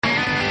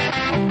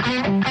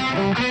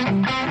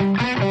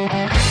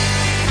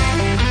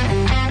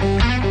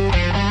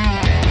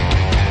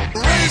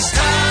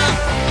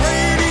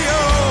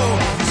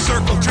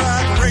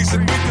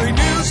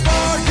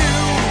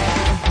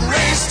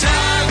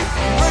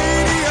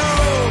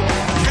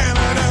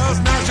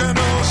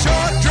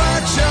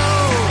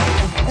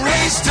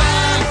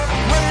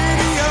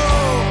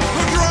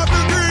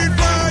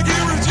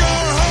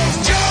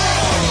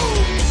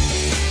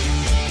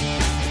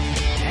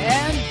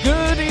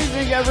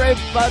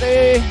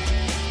Everybody,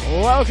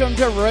 welcome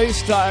to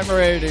Race Time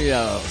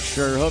Radio.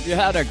 Sure hope you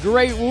had a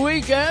great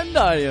weekend.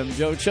 I am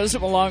Joe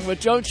Chisholm along with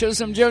Joe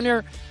Chisholm Jr.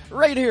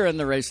 right here in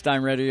the Race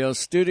Time Radio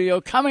studio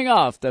coming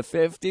off the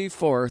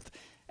 54th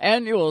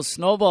Annual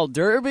Snowball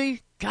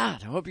Derby.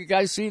 God, I hope you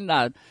guys seen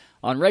that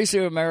on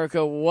Racing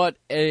America. What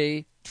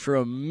a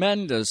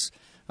tremendous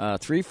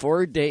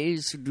 3-4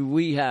 days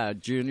we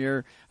had,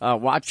 Junior,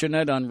 watching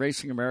it on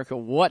Racing America.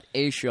 What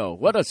a show.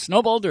 What a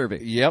snowball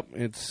derby. Yep,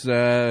 it's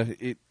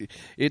the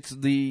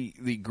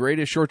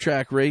greatest short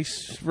track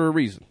race for a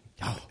reason.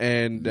 Oh,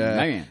 and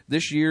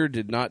this year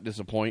did not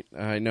disappoint.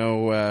 I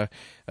know,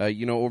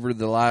 over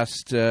the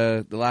last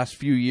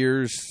few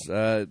years,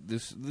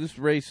 this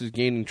race is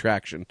gaining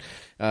traction.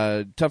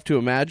 Tough to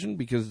imagine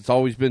because it's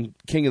always been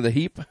king of the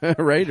heap,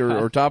 right,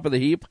 or top of the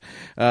heap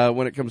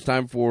when it comes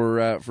time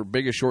for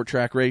biggest short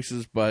track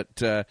races.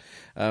 But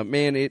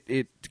man,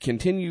 it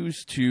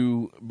continues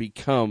to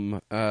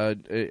become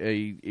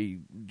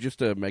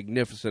just a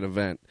magnificent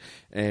event,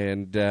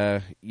 and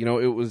it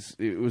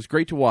was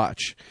great to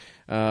watch.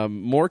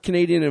 More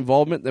Canadian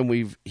involvement than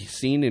we've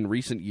seen in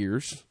recent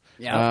years,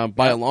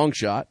 by a long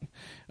shot.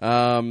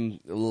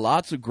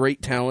 Lots of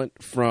great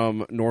talent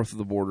from north of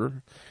the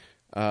border.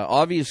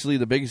 Obviously,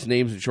 the biggest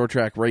names in short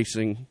track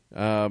racing,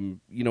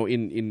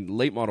 in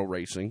late model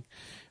racing,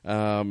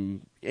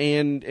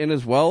 and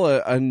as well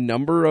a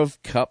number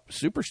of Cup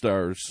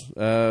superstars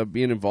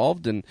being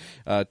involved in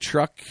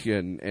truck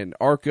and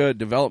ARCA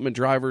development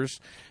drivers.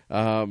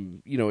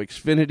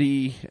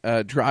 Xfinity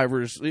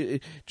drivers,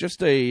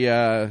 just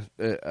a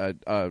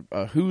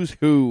who's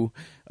who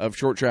of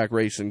short track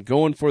racing,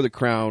 going for the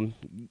crown,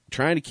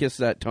 trying to kiss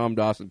that Tom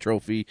Dawson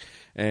trophy.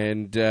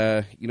 And,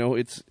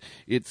 it's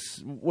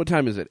what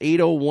time is it?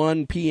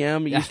 8:01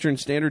 p.m. Eastern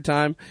Standard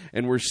Time.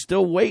 And we're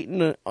still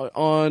waiting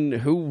on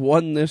who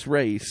won this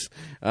race.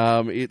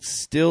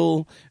 It's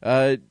still,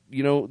 the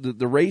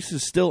race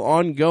is still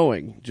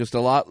ongoing, just a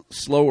lot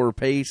slower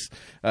pace,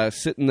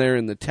 sitting there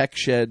in the tech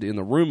shed in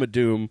the room of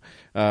doom.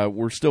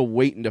 We're still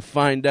waiting to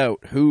find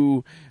out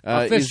who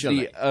is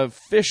the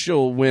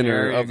official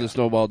winner of the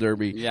Snowball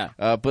Derby. Yeah.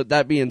 But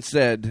that being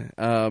said,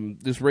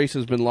 this race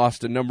has been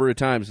lost a number of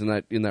times in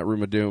that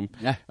room of doom.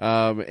 Yeah.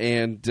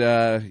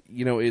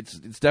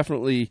 It's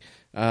definitely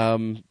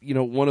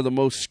one of the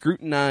most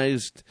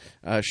scrutinized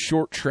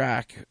short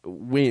track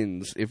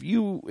wins. If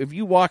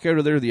you walk out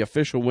of there the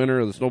official winner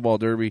of the Snowball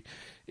Derby,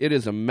 it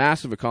is a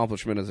massive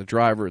accomplishment as a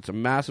driver. It's a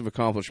massive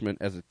accomplishment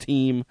as a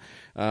team,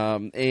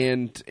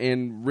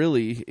 and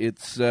really,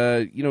 it's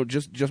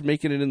just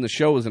making it in the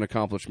show is an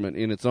accomplishment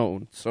in its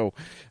own. So,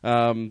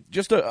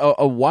 just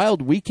a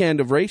wild weekend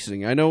of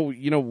racing. I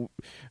know,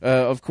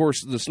 of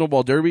course, the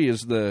Snowball Derby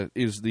is the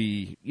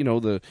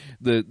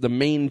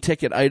main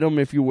ticket item,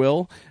 if you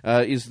will,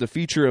 is the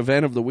feature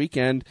event of the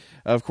weekend.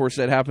 Of course,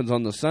 that happens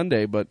on the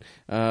Sunday, but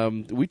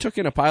we took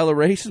in a pile of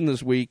racing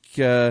this week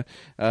and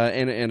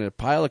a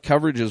pile of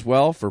coverage as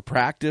well for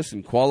practice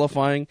and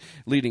qualifying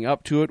leading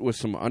up to it with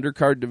some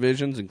undercard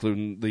divisions,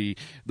 including the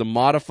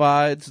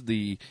modifieds,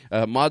 the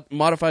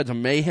modifieds of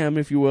mayhem,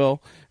 if you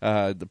will,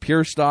 the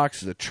pure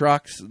stocks, the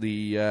trucks,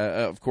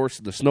 of course,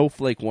 the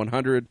Snowflake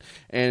 100,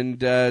 and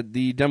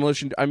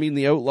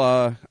the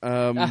outlaw,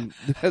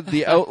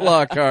 the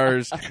outlaw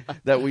cars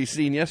that we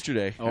seen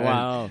yesterday. Oh,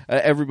 wow.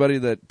 And, everybody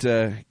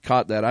that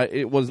caught that,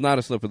 it was not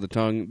a slip of the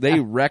tongue. They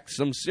wrecked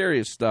some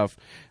serious stuff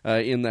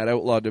in that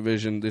outlaw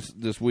division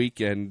this week,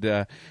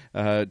 and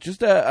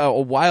just a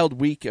wild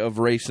week of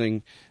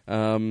racing.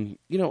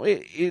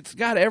 It's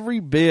got every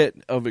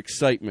bit of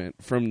excitement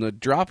from the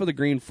drop of the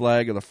green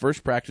flag of the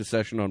first practice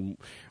session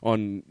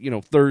on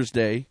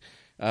Thursday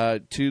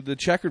to the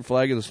checkered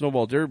flag of the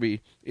Snowball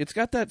Derby. It's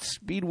got that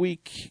Speed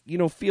Week,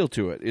 feel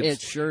to it.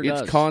 It sure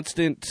does. It's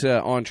constant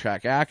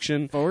on-track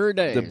action. 4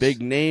 days. The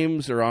big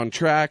names are on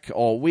track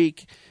all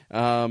week.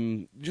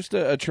 Just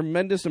a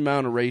tremendous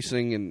amount of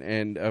racing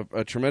and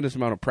a tremendous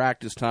amount of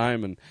practice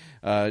time and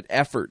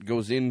effort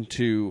goes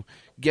into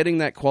getting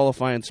that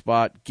qualifying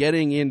spot,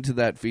 getting into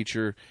that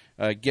feature,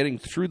 getting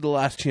through the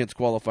last chance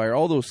qualifier,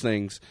 all those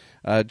things.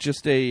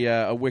 Just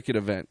a wicked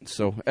event.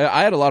 So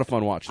I had a lot of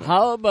fun watching it.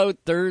 How about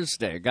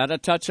Thursday? Got to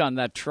touch on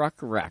that truck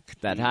wreck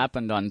that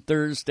happened on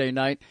Thursday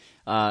night.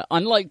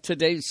 Unlike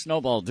today's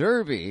Snowball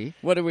Derby,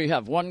 what do we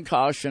have? One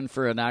caution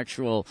for an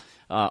actual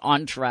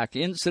on-track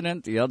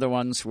incident. The other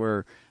ones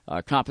were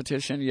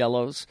competition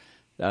yellows.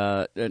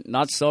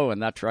 Not so in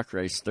that truck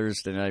race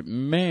Thursday night.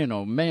 Man,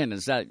 oh man,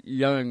 is that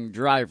young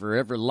driver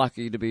ever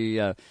lucky to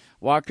be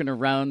walking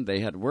around. They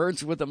had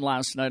words with him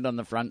last night on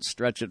the front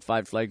stretch at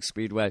Five Flags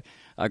Speedway.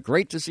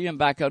 Great to see him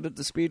back out at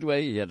the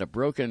Speedway. He had a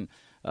broken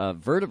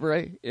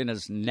vertebrae in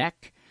his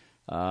neck.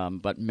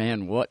 But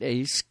man, what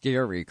a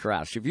scary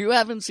crash. If you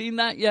haven't seen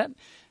that yet,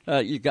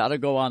 you got to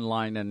go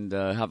online and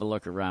have a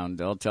look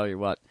around. I'll tell you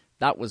what,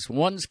 that was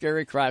one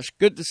scary crash.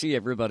 Good to see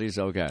everybody's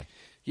okay.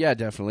 Yeah,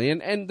 definitely,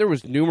 and there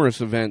was numerous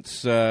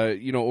events,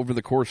 over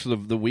the course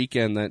of the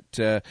weekend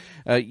that,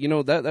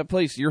 that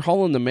place, you're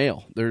hauling the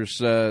mail. There's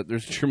a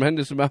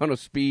tremendous amount of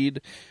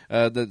speed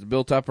that's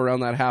built up around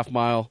that half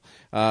mile.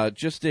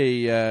 Just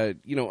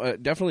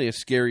definitely a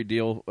scary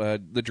deal.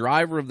 The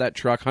driver of that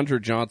truck, Hunter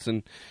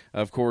Johnson,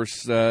 of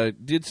course,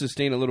 did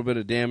sustain a little bit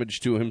of damage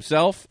to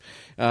himself,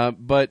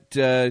 but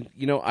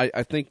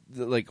I think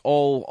that, like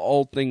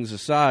all things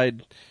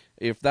aside.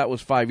 If that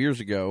was 5 years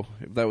ago,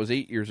 if that was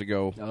 8 years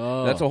ago,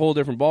 that's a whole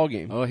different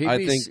ballgame. Oh,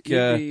 he'd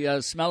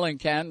be smelling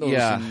candles.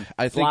 Yeah, and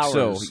I think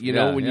flowers.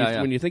 so.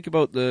 When you think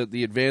about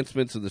the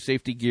advancements of the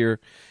safety gear,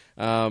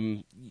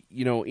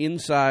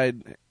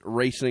 inside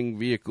racing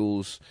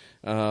vehicles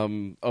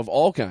of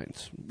all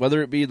kinds,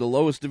 whether it be the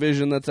lowest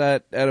division that's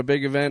at a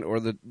big event or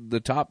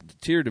the top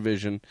tier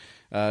division,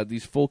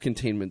 these full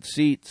containment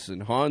seats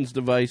and Hans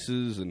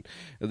devices and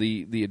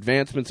the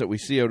advancements that we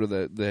see out of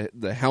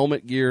the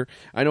helmet gear.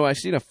 I know I've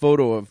seen a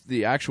photo of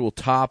the actual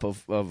top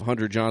of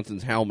Hunter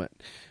Johnson's helmet,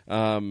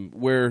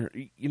 where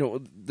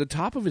the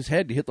top of his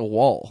head hit the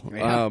wall.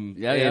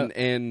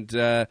 And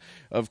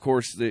of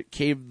course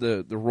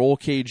the roll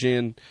cage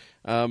in.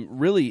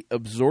 Really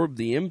absorbed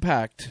the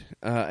impact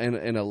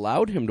and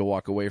allowed him to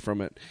walk away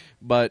from it.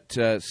 But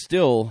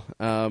still,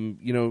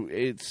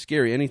 it's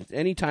scary.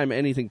 Anytime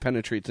anything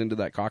penetrates into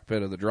that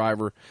cockpit of the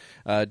driver,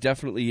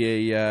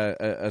 definitely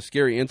a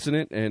scary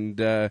incident, and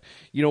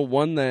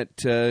one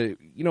that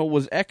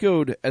was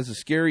echoed as a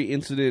scary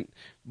incident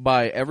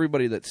by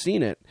everybody that's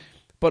seen it.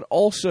 But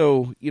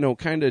also,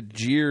 kind of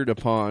jeered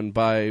upon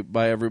by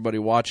everybody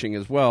watching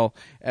as well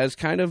as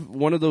kind of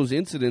one of those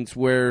incidents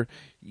where,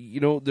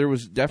 there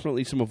was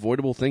definitely some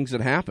avoidable things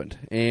that happened.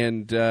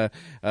 And,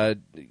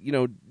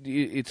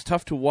 it's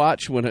tough to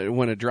watch when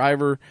a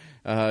driver,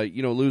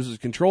 loses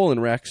control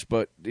and wrecks,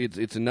 but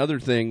it's another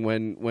thing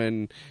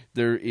when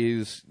there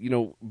is,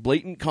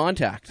 blatant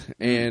contact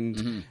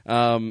and,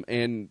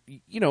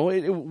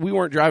 we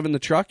weren't driving the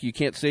truck. You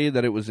can't say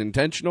that it was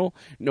intentional.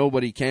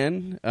 Nobody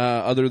can,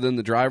 other than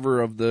the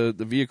driver of the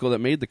vehicle that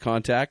made the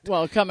contact.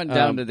 Well, coming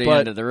down to the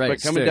end of the race.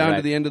 But coming down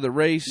to the end of the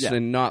race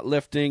and not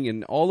lifting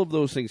and all of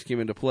those things came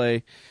into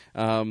play.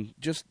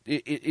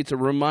 It's a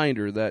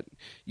reminder that,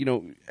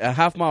 a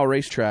half-mile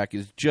racetrack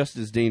is just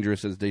as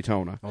dangerous as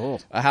Daytona. Oh,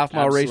 a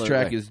half-mile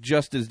racetrack is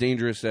just as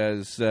dangerous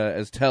as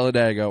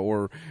Talladega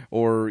or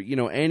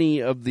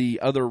any of the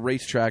other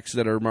racetracks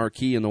that are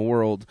marquee in the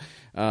world,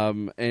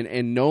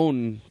 and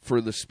known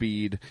for the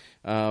speed.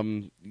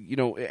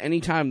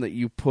 Anytime that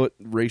you put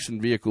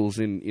racing vehicles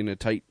in a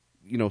tight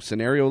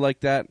scenario like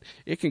that,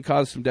 it can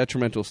cause some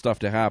detrimental stuff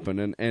to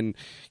happen, and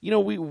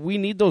we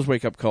need those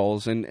wake up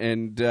calls,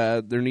 and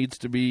there needs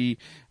to be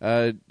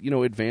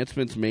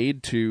advancements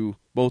made to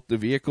both the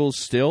vehicles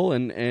still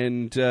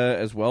and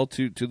as well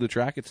to the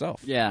track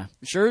itself. Yeah,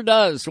 sure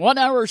does. 1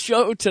 hour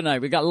show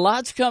tonight. We got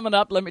lots coming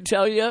up. Let me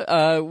tell you,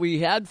 we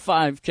had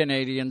 5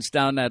 Canadians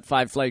down at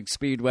Five Flags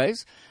Speedway,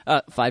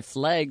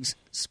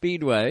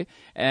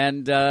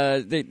 and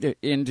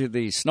into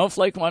the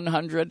Snowflake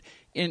 100.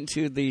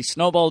 Into the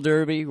Snowball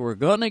Derby. We're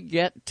going to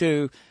get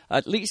to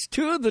at least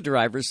 2 of the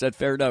drivers that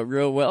fared out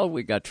real well.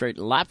 We got Trey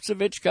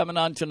Lapsevich coming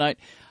on tonight.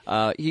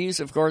 He's,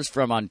 of course,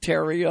 from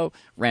Ontario,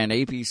 ran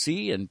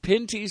APC and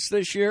Pinty's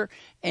this year.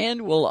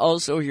 And we'll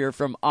also hear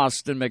from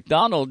Austin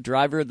McDonald,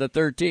 driver of the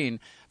 13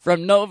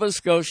 from Nova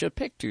Scotia,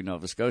 Pick 2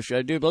 Nova Scotia,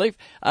 I do believe.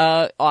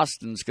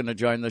 Austin's going to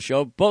join the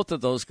show. Both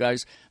of those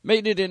guys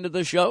made it into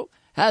the show,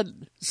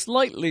 had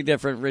slightly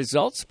different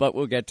results, but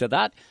we'll get to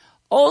that.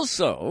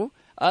 Also,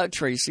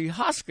 Tracy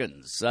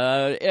Hoskins.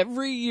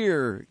 Every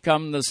year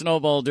come the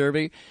Snowball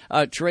Derby,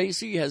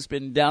 Tracy has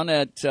been down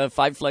at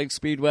Five Flags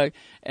Speedway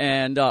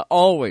and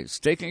always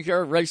taking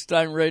care of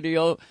Racetime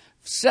Radio,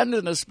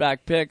 sending us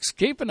back picks,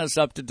 keeping us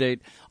up to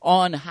date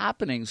on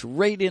happenings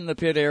right in the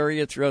pit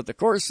area throughout the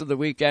course of the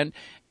weekend.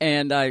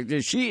 And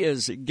she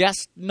is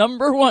guest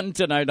number 1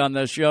 tonight on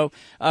this show.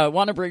 I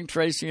want to bring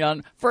Tracy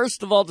on,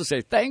 first of all, to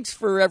say thanks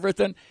for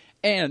everything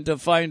and to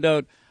find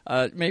out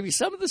maybe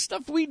some of the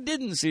stuff we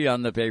didn't see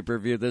on the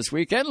pay-per-view this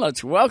weekend.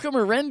 Let's welcome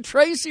her in.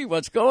 Tracy,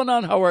 what's going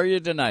on? How are you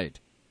tonight?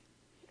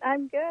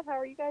 I'm good. How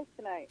are you guys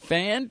tonight?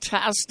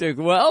 Fantastic.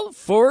 Well,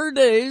 4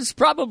 days,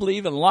 probably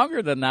even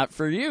longer than that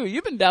for you.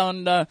 You've been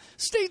down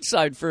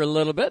stateside for a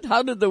little bit.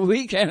 How did the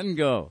weekend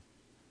go?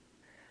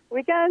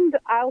 Weekend,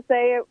 I'll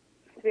say,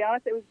 to be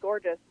honest, it was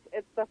gorgeous.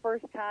 It's the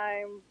first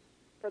time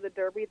for the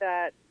Derby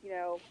that,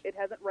 it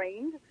hasn't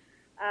rained,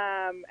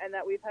 and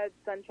that we've had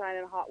sunshine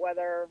and hot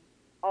weather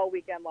all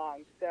weekend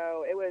long.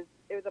 So it was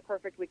a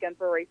perfect weekend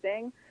for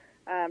racing.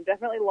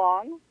 Definitely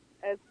long,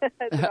 as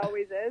it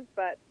always is,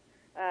 but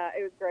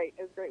it was great.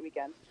 It was a great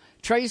weekend.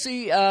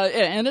 Tracy,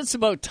 and it's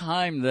about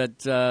time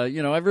that,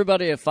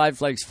 everybody at Five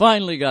Flags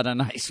finally got a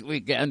nice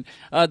weekend.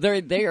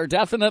 They are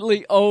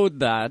definitely owed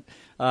that.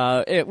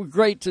 It was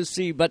great to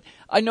see, but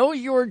I know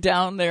you're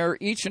down there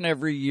each and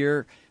every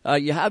year.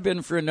 You have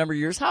been for a number of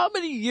years. How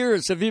many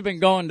years have you been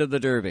going to the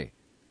Derby?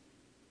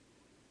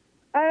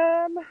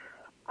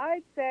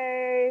 I'd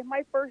say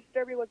my first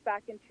Derby was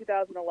back in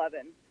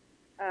 2011.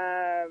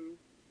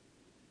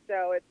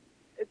 So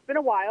it's been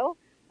a while.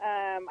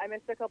 I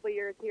missed a couple of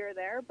years here and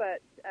there,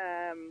 but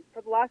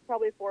for the last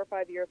probably 4 or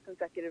 5 years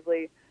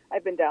consecutively,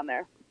 I've been down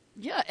there.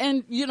 Yeah,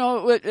 and,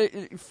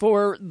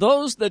 for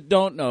those that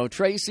don't know,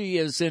 Tracy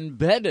is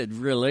embedded,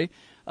 really,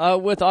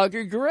 with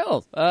Augie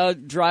Grill,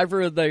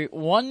 driver of the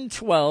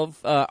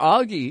 112.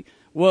 Augie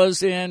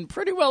was in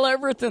pretty well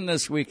everything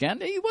this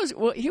weekend. He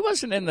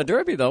wasn't in the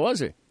Derby, though, was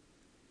he?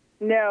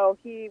 No,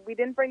 we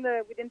didn't bring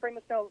the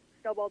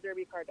Snowball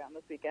Derby car down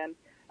this weekend.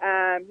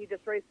 He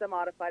just raced the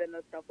modified in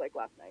the Snowflake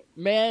last night.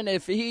 Man,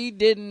 if he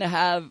didn't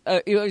have,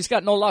 he's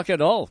got no luck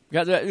at all,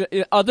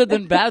 other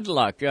than bad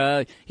luck.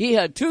 He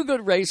had 2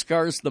 good race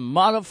cars. The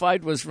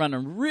modified was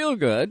running real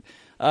good,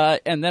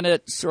 and then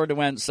it sort of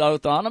went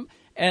south on him.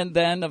 And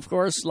then, of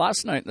course,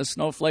 last night in the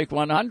Snowflake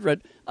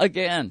 100,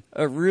 again,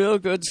 a real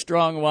good,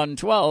 strong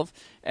 112.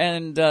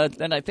 And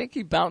then I think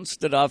he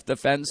bounced it off the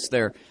fence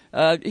there.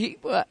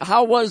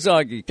 How was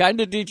Augie? Kind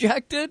of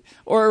dejected?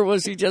 Or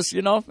was he just,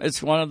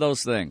 it's one of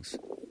those things?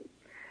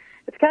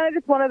 It's kind of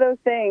just one of those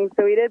things.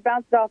 So he did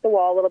bounce it off the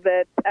wall a little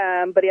bit,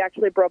 but he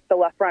actually broke the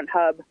left front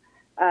hub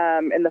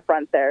in the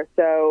front there.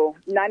 So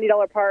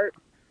 $90 part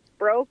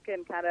broke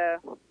and kind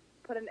of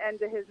put an end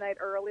to his night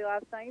early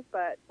last night,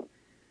 but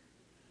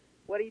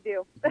what do you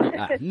do?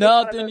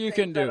 Nothing you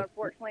can do.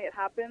 Unfortunately, it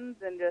happens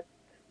and just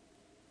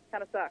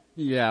kind of sucks.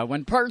 Yeah,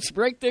 when parts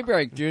break, they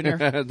break, Junior.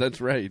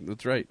 That's right.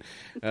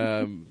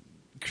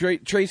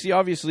 Tracy,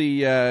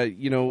 obviously,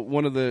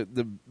 one of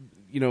the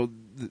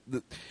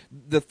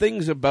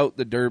things about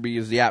the Derby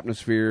is the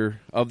atmosphere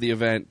of the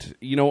event,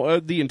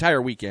 the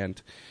entire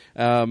weekend.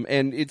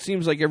 And it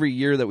seems like every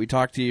year that we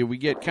talk to you, we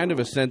get kind of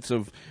a sense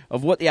of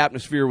what the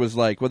atmosphere was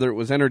like, whether it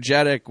was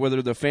energetic,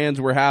 whether the fans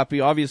were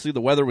happy. Obviously,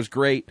 the weather was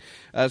great,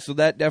 so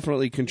that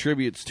definitely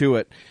contributes to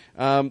it.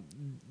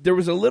 There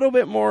was a little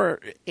bit more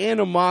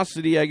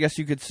animosity, I guess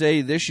you could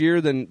say, this year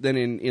than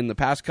in the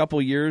past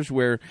couple years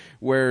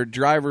where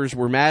drivers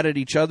were mad at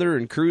each other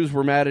and crews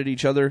were mad at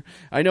each other.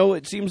 I know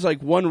it seems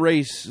like one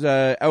race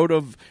out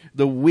of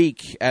the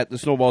week at the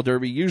Snowball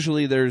Derby,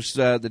 usually there's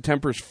the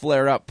tempers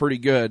flare up pretty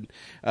good,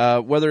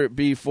 whether it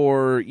be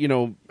for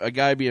a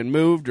guy being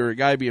moved or a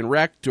guy being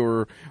wrecked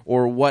or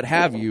what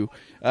have you.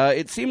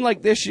 It seemed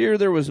like this year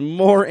there was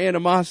more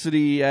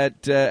animosity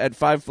at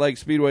Five Flags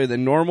Speedway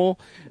than normal.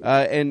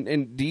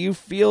 And do you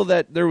feel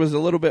that there was a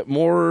little bit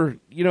more,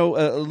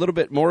 a little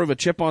bit more of a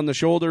chip on the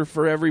shoulder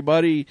for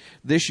everybody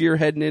this year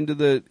heading into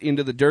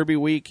the Derby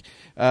week,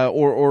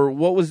 or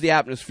what was the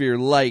atmosphere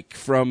like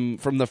from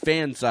the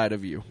fan side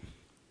of you?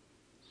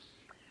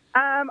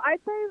 I'd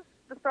say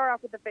to start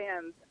off with the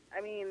fans.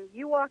 I mean,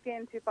 you walk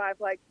into Five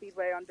Flags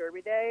Speedway on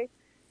Derby Day,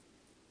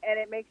 and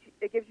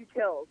it gives you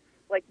chills.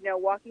 Like,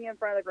 walking in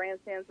front of the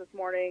grandstands this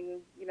morning,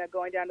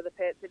 going down to the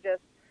pits, it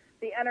just,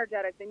 the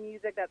energetic, the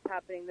music that's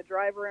happening, the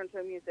driver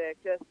intro music,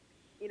 just,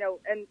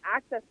 and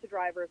access to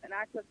drivers and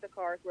access to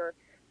cars where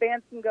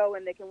fans can go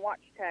and they can watch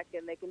tech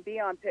and they can be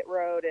on pit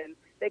road and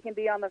they can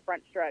be on the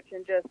front stretch,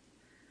 and just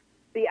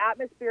the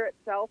atmosphere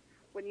itself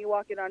when you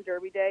walk in on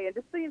Derby Day and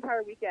just the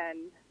entire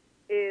weekend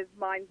is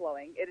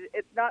mind-blowing.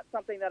 It's not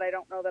something that I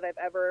don't know that I've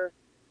ever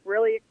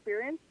really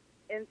experienced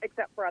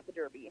except for at the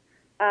Derby.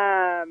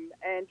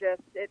 And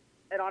just, it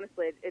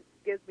honestly, it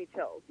gives me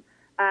chills.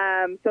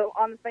 So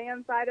on the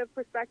fan side of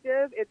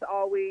perspective, it's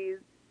always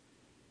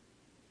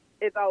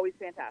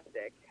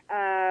fantastic.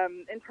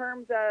 In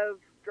terms of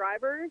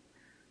drivers,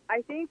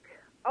 I think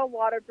a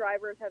lot of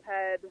drivers have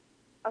had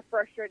a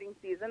frustrating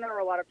season, or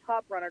a lot of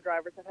top runner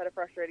drivers have had a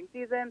frustrating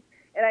season.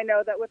 And I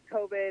know that with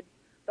COVID,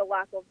 the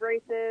lack of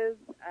races,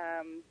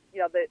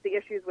 the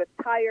issues with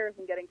tires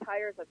and getting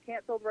tires have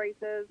canceled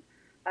races,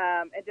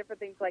 and different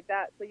things like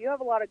that. So you have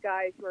a lot of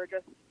guys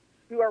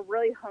who are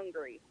really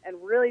hungry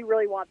and really,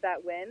 really want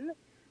that win.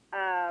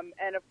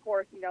 And of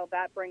course,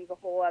 that brings a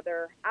whole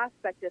other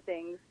aspect of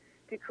things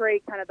to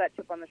create kind of that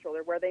chip on the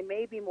shoulder where they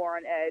may be more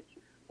on edge,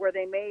 where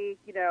they may,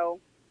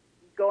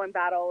 go in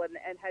battle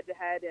and head to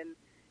head and,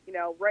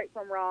 right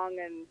from wrong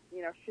and,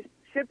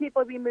 should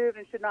people be moved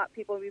and should not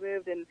people be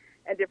moved and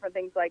different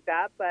things like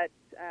that. But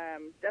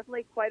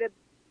definitely quite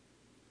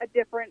a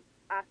different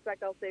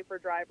aspect, I'll say, for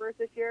drivers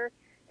this year.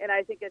 And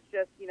I think it's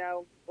just,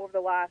 over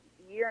the last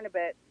year and a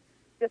bit,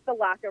 just the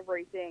lack of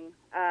racing.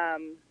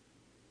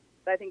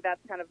 I think that's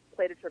kind of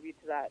played a tribute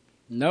to that.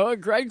 Noah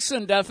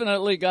Gragson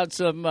definitely got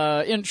some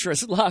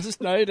interest last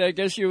night, I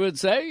guess you would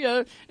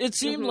say. It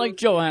seemed like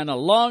Johanna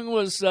Long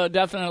was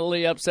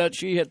definitely upset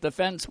she hit the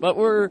fence, but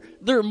were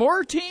there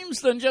more teams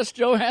than just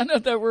Johanna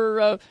that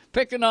were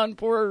picking on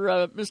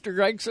poor Mr.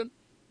 Gragson?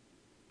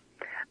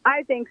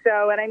 I think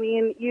so. And I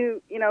mean,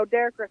 you know,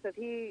 Derek Griffith,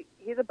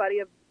 he's a buddy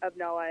of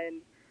Noah,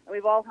 and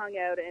we've all hung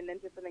out and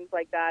different things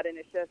like that. And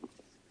it's just,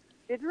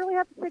 did you really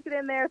have to stick it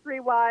in there 3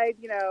 wide,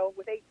 you know,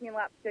 with 18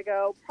 laps to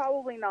go?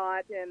 Probably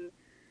not. And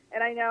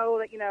I know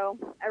that, you know,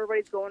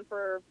 everybody's going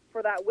for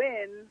that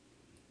win,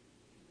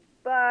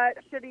 but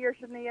should he or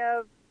shouldn't he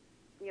have?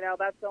 You know,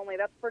 that's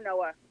for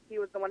Noah. He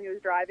was the one who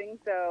was driving,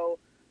 so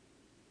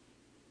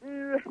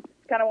it's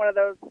kind of one of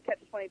those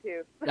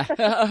catch-22.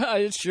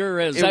 It sure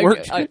is. It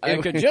worked. I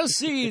could just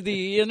see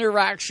the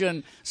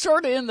interaction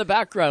sort of in the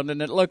background,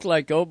 and it looked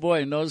like, oh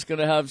boy, Noah's going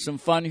to have some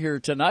fun here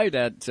tonight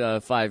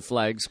at Five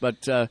Flags.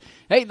 But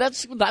hey,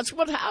 that's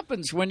what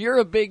happens when you're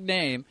a big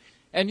name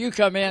and you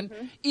come in.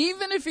 Mm-hmm.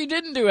 Even if he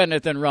didn't do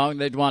anything wrong,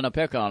 they'd want to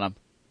pick on him.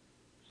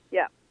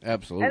 Yeah,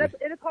 absolutely.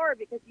 And it's hard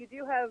because you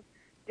do have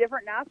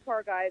different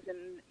NASCAR guys,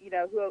 and you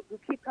know who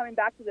keep coming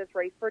back to this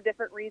race for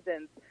different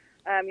reasons.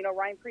 You know,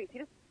 Ryan Preece,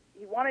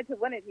 he wanted to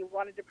win it. He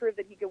wanted to prove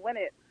that he could win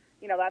it.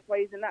 You know, that's why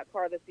he's in that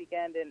car this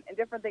weekend, and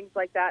different things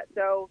like that.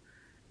 So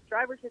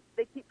drivers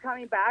they keep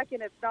coming back,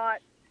 and it's not,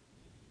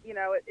 you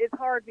know, it's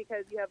hard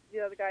because you have the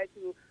other guys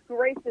who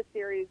race this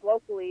series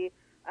locally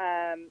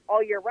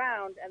all year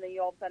round, and then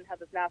you all of a sudden have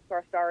this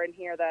NASCAR star in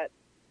here that,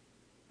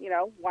 you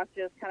know, wants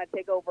to just kind of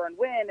take over and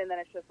win, and then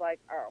it's just like,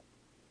 oh,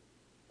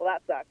 well,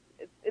 that sucks.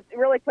 It's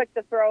really quick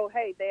to throw,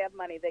 hey, they have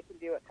money, they can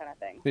do it kind of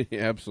thing.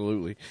 Yeah,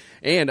 absolutely.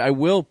 And I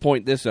will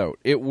point this out.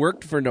 It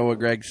worked for Noah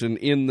Gragson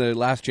in the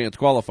last chance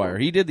qualifier.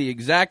 He did the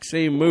exact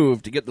same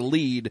move to get the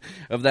lead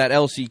of that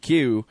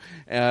LCQ.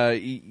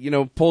 You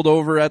know, pulled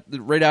over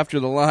right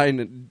after the line,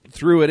 and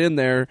threw it in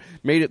there,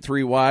 made it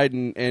 3 wide,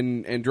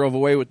 and drove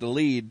away with the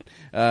lead.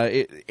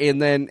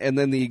 And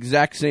then the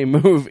exact same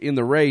move in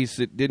the race.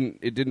 It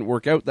didn't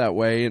work out that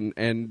way,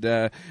 and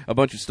a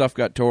bunch of stuff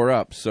got tore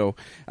up. So,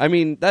 I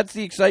mean, that's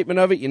the excitement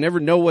of it. You never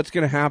know what's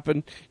going to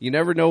happen. You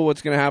never know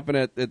what's going to happen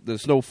at the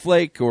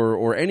Snowflake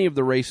or any of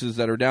the races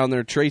that are down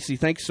there. Tracy,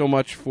 thanks so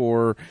much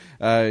for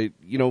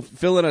you know,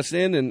 filling us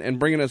in and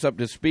bringing us up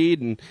to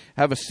speed, and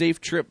have a safe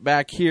trip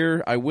back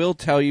here. I will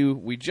tell you,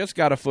 we just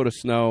got a foot of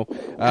snow.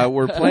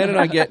 We're planning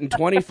on getting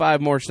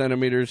 25 more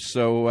centimeters,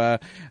 so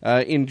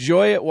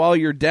enjoy it while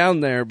you're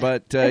down there,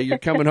 but you're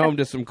coming home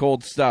to some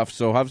cold stuff,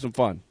 so have some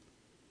fun.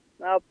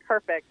 Oh,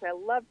 perfect. I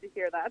love to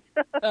hear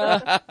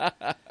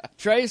that.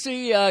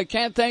 Tracy,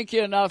 can't thank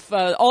you enough.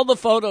 All the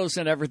photos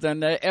and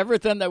everything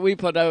that we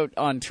put out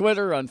on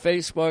Twitter, on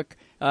Facebook,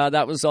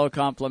 that was all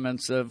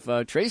compliments of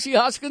Tracy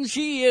Hoskins.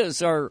 She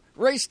is our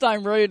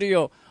Racetime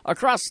Radio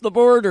across the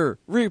border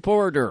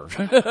reporter.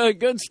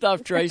 Good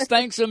stuff, Trace.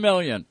 Thanks a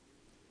million.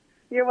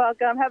 You're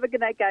welcome. Have a good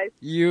night, guys.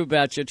 You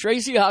betcha.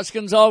 Tracy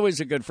Hoskins, always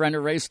a good friend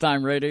of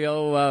Racetime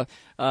Radio.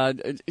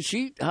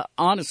 She,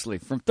 honestly,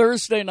 from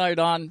Thursday night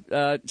on,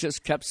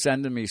 just kept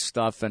sending me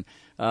stuff, and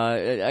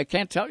I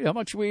can't tell you how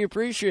much we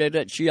appreciate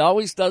it. She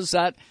always does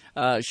that.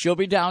 She'll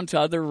be down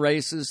to other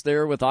races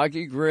there with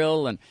Augie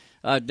Grill and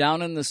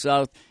down in the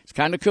South. It's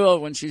kind of cool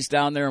when she's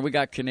down there, and we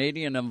got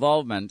Canadian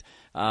involvement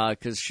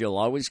because she'll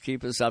always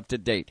keep us up to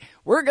date.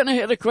 We're going to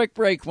hit a quick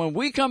break. When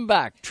we come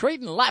back,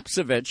 Trayton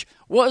Lapcevich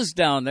was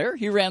down there.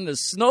 He ran the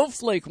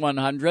Snowflake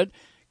 100,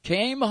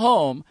 came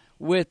home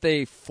with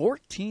a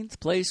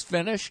 14th place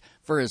finish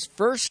for his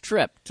first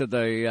trip to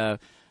the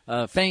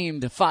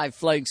famed Five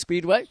Flag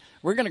Speedway.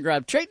 We're going to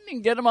grab Trayton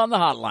and get him on the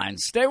hotline.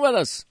 Stay with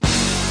us.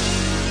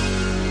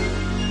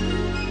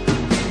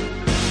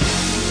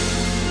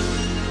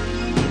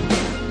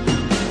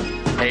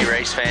 Hey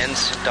race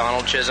fans,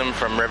 Donald Chisholm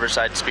from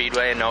Riverside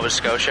Speedway in Nova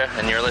Scotia,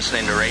 and you're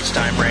listening to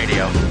Racetime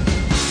Radio.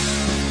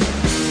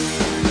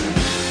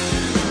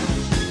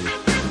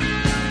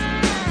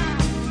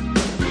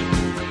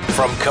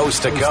 From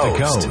coast to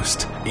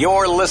coast,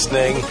 you're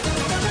listening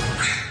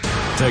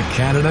to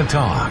Canada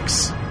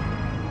Talks.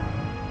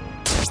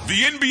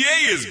 The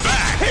NBA is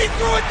back. He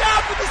threw it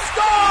down for the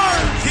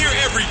Stars. Hear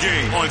every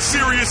game on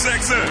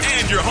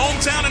SiriusXM and your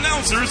hometown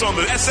announcers on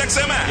the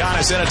SXM app.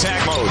 Giannis in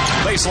attack mode.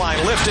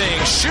 Baseline lifting,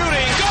 shooting,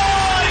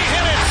 goal! He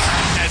hit it.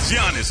 As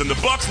Giannis and the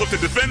Bucks look to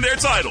defend their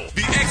title,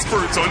 the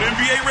experts on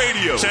NBA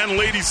Radio,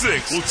 Channel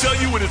 86, will tell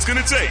you what it's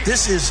going to take.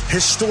 This is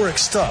historic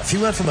stuff. He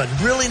went from a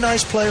really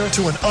nice player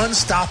to an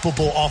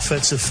unstoppable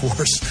offensive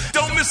force.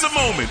 Don't miss a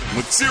moment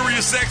with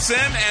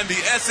SiriusXM and the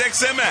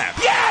SXM app.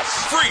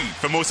 Yes! Free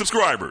for most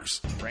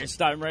subscribers.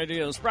 Racetime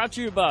Radio is brought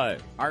to you by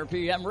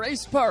RPM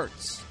Race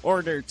Parts.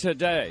 Order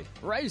today,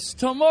 race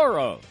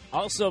tomorrow.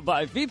 Also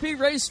by VP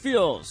Race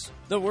Fuels,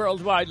 the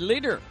worldwide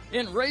leader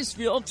in race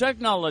fuel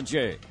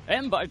technology.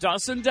 And by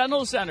Dawson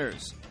Dental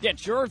Centers.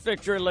 Get your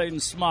victory lane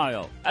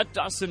smile at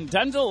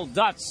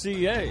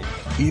DawsonDental.ca.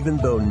 Even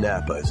though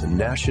Napa is a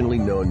nationally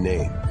known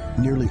name,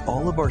 nearly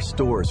all of our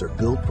stores are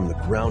built from the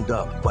ground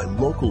up by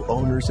local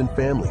owners and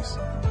families.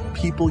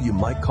 People you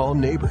might call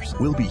neighbors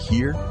will be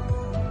here,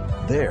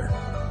 there,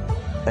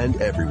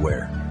 and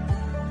everywhere.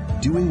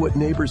 Doing what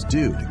neighbors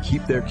do to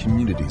keep their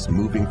communities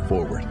moving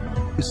forward.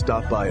 You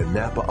stop by a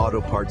Napa Auto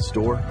Parts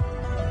store,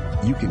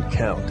 you can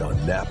count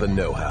on Napa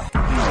know-how.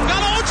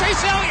 Got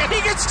Chase Elliott.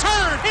 He gets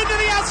turned into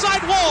the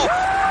outside wall.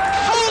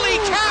 Holy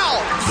cow!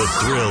 The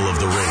thrill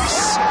of the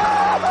race.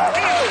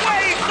 He's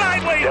way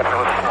sideways.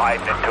 Definitely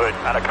sliding into it,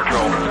 out of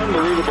control. It's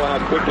unbelievable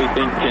how quickly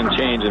things can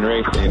change in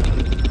racing.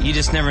 You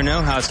just never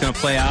know how it's going to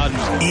play out.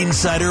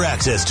 Insider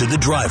access to the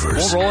drivers.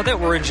 We'll roll with it.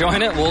 We're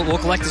enjoying it. We'll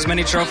collect as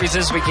many trophies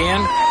as we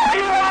can. All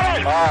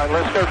right,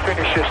 let's go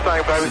finish this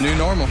thing, baby. It's the new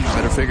normal.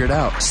 Better figure it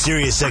out.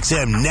 Sirius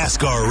XM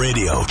NASCAR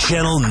Radio,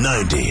 Channel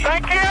 90.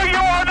 Thank you. You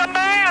are the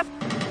man.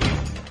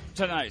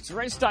 Tonight's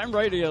Race Time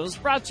Radio is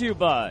brought to you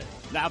by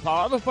Napa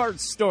Auto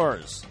Parts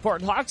Stores,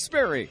 Port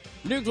Hawkesbury,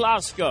 New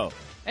Glasgow,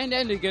 and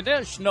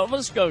Antigonish,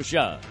 Nova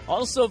Scotia.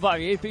 Also by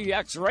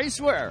APX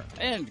Racewear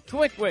and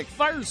Quick Wick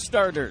Fire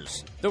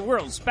Starters, the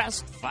world's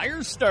best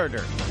fire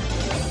starter.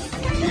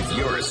 If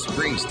you're a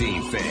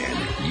Springsteen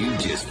fan, you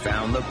just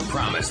found the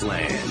promised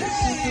land.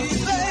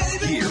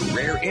 Hear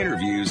rare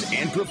interviews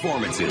and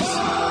performances. Live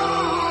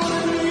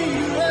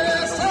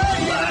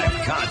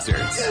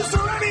concerts. Is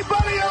there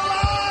anybody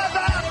alive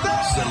out there?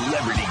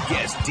 Celebrity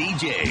guest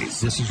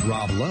DJs. This is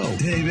Rob Lowe.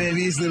 Hey,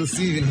 baby, it's Little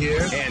Steven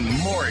here. And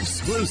more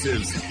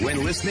exclusives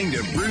when listening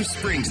to Bruce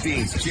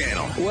Springsteen's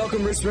channel.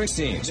 Welcome, Bruce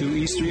Springsteen, to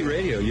E Street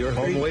Radio. You're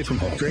home away from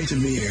home. Great to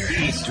be here.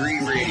 E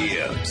Street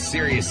Radio,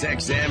 Sirius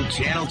XM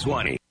Channel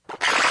 20.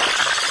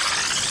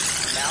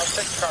 Now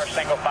 6-car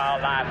single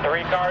file line,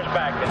 3 cars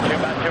back, then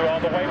 2x2 all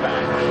the way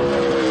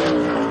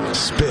back.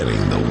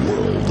 Spanning the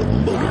world of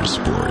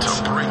motorsports.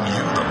 To bring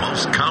you the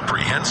most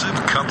comprehensive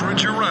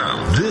coverage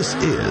around. This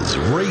is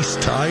Race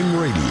Time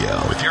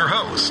Radio. With your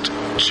host,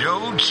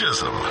 Joe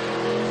Chisholm.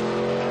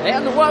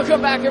 And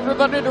welcome back,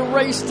 everybody, to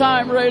Race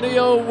Time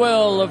Radio.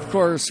 Well, of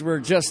course, we're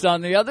just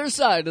on the other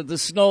side of the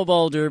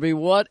Snowball Derby.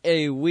 What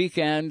a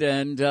weekend,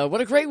 and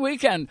what a great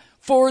weekend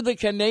for the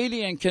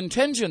Canadian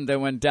contingent that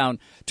went down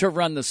to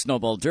run the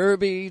Snowball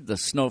Derby, the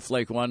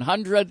Snowflake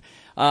 100.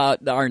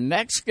 Our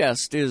next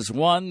guest is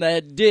one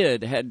that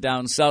did head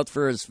down south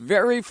for his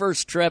very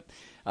first trip.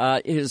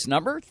 His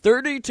number,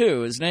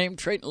 32, is named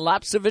Trayton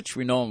Lapcevich.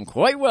 We know him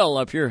quite well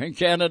up here in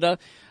Canada.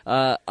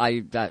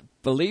 I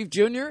believe,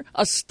 Junior,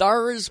 a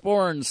star is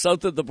born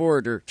south of the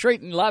border.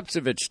 Trayton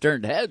Lapcevich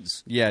turned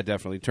heads. Yeah,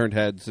 definitely turned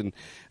heads. And,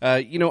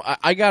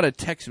 I got a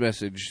text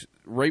message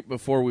right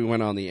before we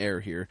went on the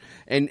air here.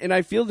 And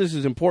I feel this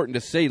is important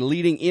to say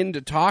leading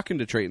into talking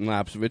to Trayton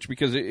Lapcevich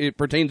because it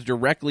pertains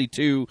directly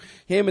to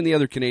him and the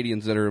other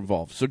Canadians that are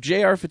involved. So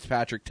J.R.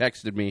 Fitzpatrick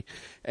texted me,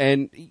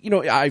 and,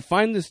 I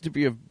find this to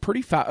be a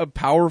pretty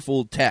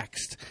powerful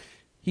text.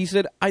 He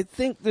said, I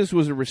think this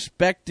was a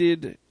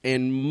respected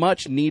and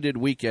much-needed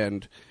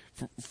weekend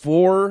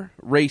for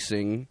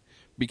racing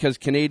because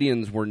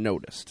Canadians were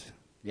noticed.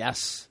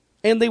 Yes.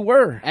 And they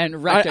were.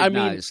 And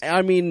recognized.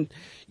 I mean,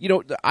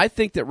 I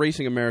think that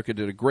Racing America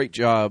did a great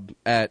job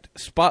at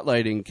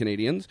spotlighting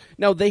Canadians.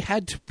 Now, they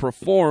had to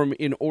perform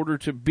in order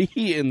to be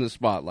in the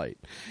spotlight.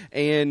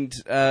 And,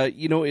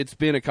 it's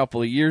been a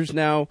couple of years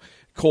now.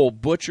 Cole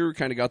Butcher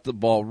kind of got the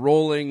ball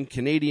rolling.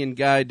 Canadian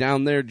guy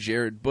down there,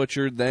 Jared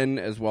Butcher, then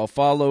as well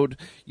followed,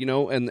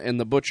 and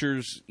the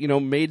Butchers,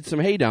 made some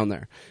hay down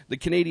there. The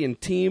Canadian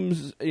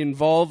teams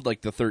involved,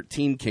 like the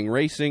 13 King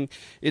Racing,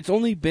 it's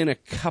only been a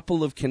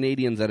couple of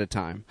Canadians at a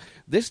time.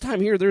 This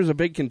time here, there's a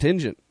big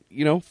contingent.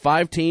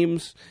 5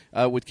 teams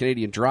with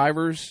Canadian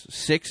drivers,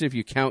 6 if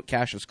you count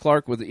Cassius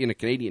Clark in a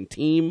Canadian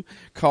team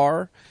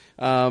car.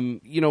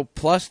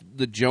 Plus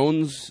the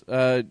Jones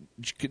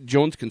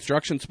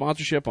Construction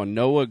sponsorship on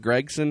Noah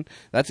Gregson.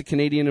 That's a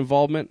Canadian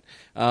involvement.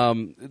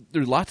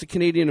 There's lots of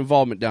Canadian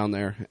involvement down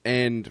there.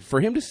 And for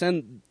him to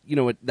send,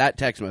 that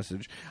text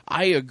message,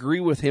 I agree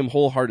with him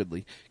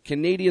wholeheartedly.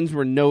 Canadians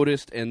were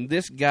noticed, and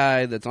this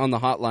guy that's on the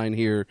hotline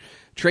here,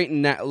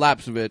 Trayton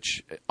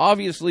Lapcevich,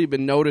 obviously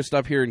been noticed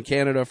up here in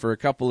Canada for a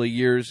couple of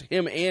years.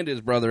 Him and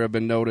his brother have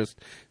been noticed.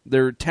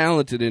 They're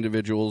talented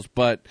individuals,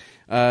 but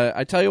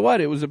I tell you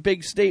what, it was a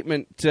big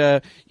statement.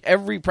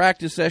 Every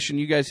practice session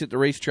you guys hit the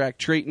racetrack,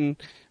 Trayton,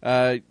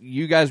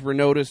 you guys were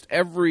noticed.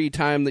 Every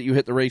time that you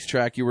hit the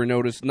racetrack, you were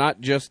noticed, not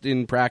just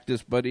in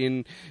practice, but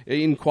in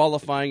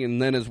qualifying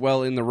and then as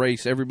well in the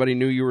race. Everybody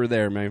knew you were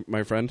there,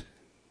 my friend.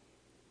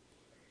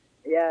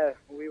 Yeah,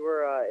 we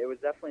were. It was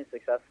definitely a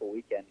successful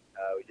weekend.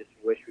 We just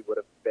wish we would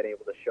have been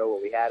able to show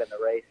what we had in the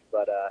race,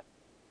 but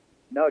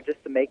no,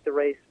 just to make the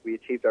race, we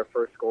achieved our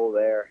first goal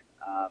there.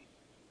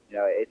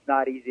 It's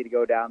not easy to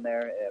go down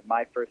there.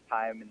 My first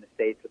time in the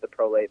States with the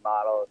Pro Late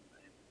model,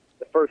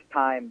 the first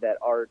time that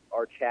our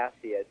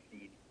chassis has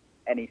seen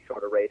any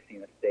sort of racing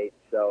in the States.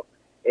 So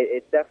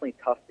it's definitely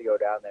tough to go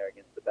down there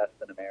against the best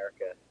in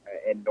America,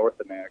 in North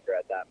America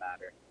at that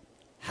matter.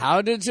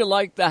 How did you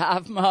like the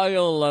half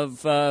mile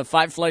of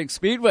Five Flags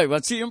Speedway?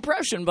 What's the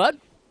impression, bud?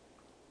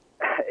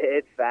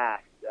 It's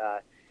fast.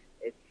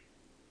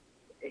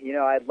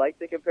 I'd like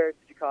to compare it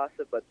to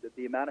Jacasa, but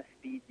the amount of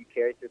speed you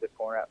carry through the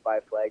corner at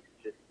Five Flags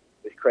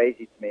was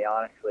crazy to me,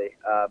 honestly.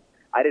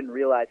 I didn't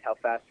realize how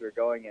fast we were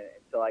going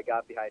until I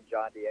got behind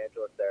John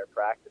DeAngelis there in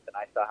practice, and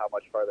I saw how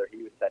much farther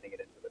he was sending it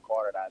into the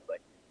corner, and I was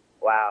like,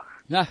 wow.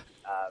 Yeah.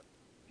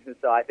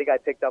 So I think I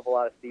picked up a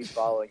lot of speed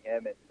following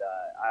him, and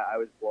I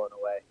was blown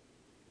away.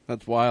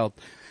 That's wild.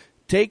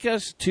 Take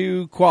us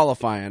to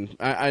qualifying.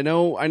 I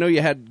know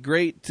you had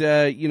great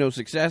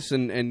success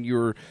and you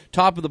were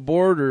top of the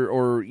board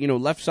or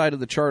left side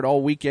of the chart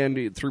all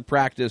weekend through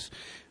practice.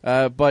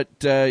 But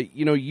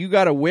you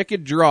got a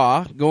wicked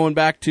draw going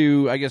back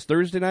to, I guess,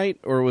 Thursday night,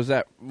 or was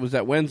that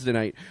Wednesday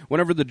night?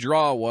 Whenever the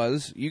draw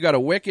was, you got a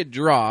wicked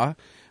draw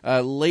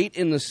late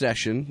in the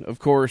session. Of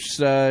course,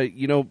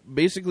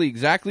 basically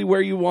exactly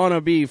where you want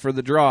to be for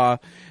the draw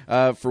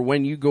for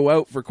when you go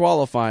out for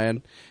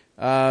qualifying.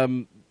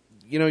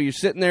 You're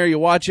sitting there, you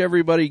watch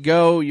everybody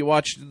go, you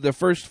watch the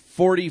first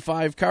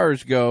 45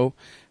 cars go.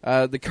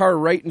 The car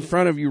right in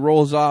front of you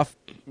rolls off,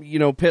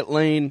 pit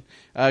lane,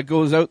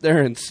 goes out there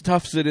and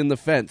stuffs it in the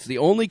fence. The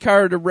only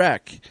car to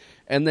wreck,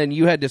 and then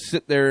you had to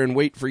sit there and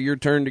wait for your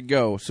turn to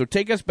go. So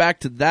take us back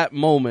to that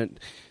moment,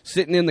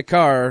 sitting in the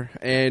car,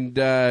 and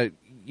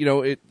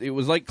it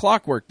was like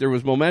clockwork. There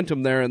was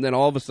momentum there, and then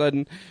all of a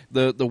sudden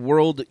the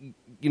world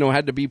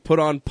had to be put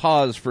on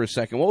pause for a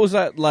second. What was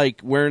that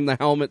like, wearing the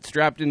helmet,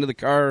 strapped into the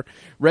car,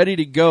 ready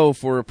to go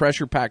for a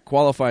pressure-packed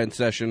qualifying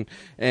session,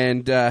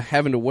 and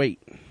having to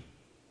wait?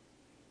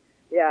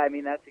 Yeah, I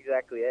mean, that's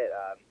exactly it.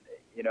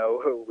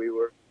 We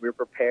were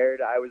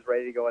prepared. I was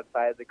ready to go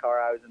inside the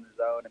car. I was in the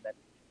zone, and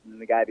then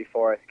the guy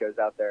before us goes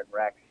out there and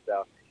wrecks.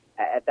 So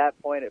at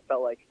that point, it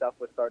felt like stuff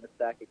was starting to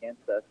stack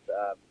against us.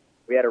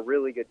 We had a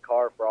really good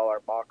car for all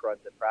our mock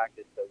runs in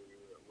practice, so we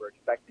were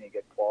expecting a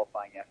good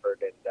qualifying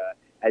effort, and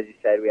as you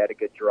said, we had a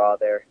good draw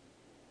there.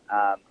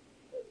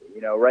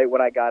 Right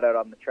when I got out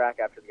on the track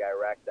after the guy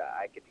wrecked,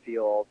 I could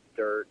feel all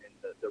the dirt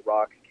and the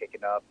rocks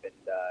kicking up, and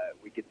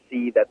we could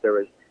see that there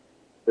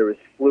was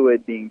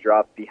fluid being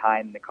dropped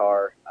behind the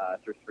car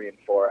through 3 and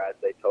 4 as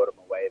they towed him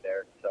away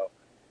there. So,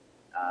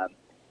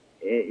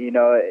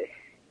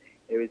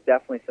 it was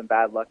definitely some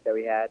bad luck that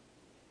we had.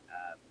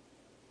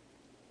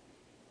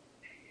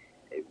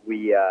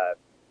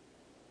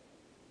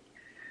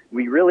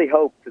 We really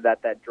hoped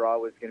that draw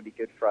was going to be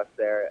good for us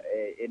there.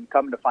 And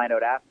coming to find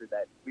out after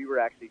that, we were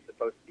actually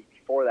supposed to be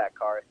before that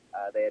car.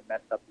 They had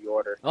messed up the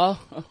order. Oh,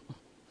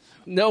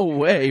 no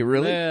way,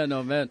 really?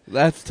 Man.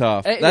 That's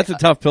tough. That's a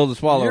tough pill to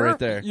swallow right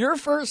there. Your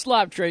first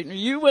lap, Trayton,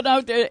 you went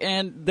out there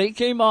and they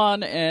came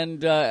on,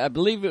 and I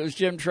believe it was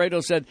Jim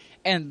Trado said,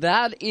 and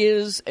that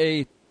is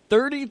a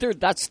 33rd.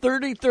 That's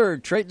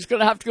 33rd. Trayton's going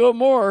to have to go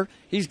more.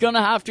 He's going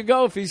to have to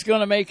go if he's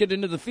going to make it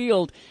into the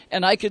field.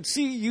 And I could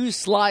see you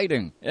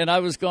sliding. And I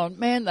was going,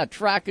 man, that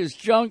track is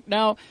junk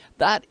now.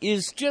 That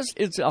is just,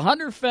 it's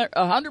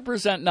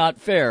 100%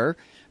 not fair.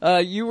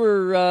 You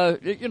were,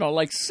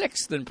 like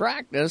 6th in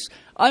practice.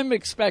 I'm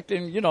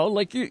expecting,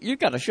 you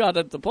got a shot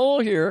at the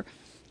pole here.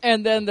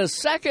 And then the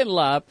second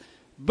lap,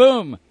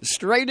 boom,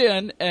 straight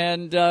in,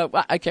 and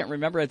I can't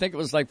remember. I think it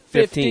was like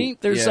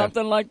 15th or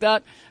something like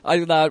that.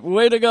 I thought,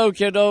 way to go,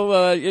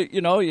 kiddo.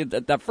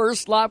 That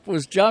first lap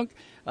was junk,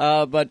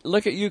 but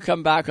look at you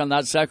come back on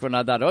that second one.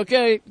 I thought,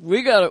 okay,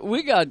 we got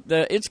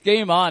it's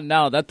game on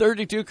now. That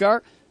 32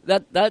 car,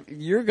 that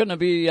you're going to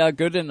be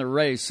good in the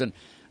race, and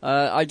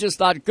I just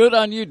thought, good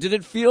on you. Did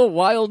it feel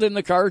wild in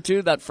the car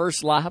too? That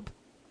first lap?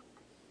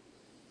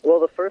 Well,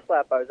 the first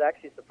lap, I was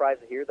actually surprised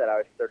to hear that I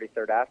was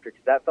 33rd after,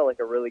 because that felt like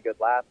a really good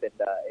lap, and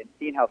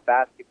seeing how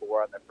fast people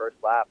were on their first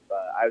lap,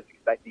 I was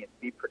expecting it to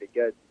be pretty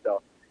good.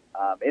 So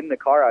in the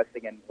car, I was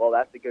thinking, well,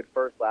 that's a good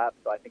first lap,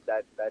 so I think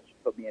that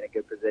should put me in a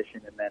good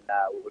position, and then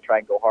we'll try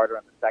and go harder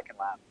on the second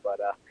lap.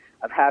 But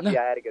I'm happy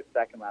I had a good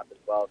second lap as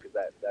well, because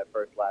that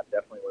first lap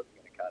definitely wasn't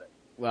going to cut it.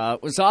 Well,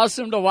 it was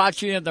awesome to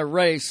watch you in the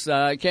race.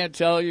 I can't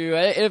tell you.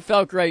 It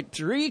felt great.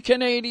 3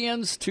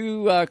 Canadians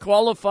to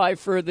qualify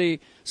for the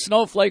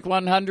Snowflake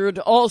 100.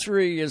 All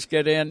 3 is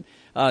get in.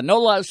 No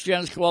last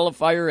chance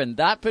qualifier in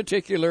that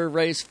particular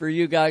race for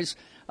you guys.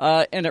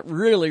 And it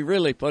really,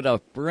 really put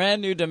a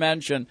brand new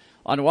dimension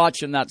on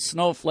watching that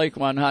Snowflake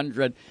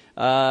 100.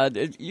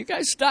 You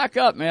guys stack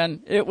up,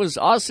 man. It was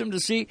awesome to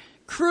see.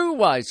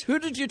 Crew-wise, who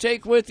did you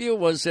take with you?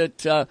 Was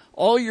it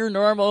all your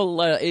normal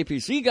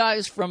APC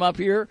guys from up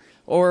here?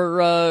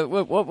 Or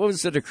what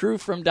was it, a crew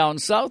from down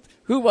south?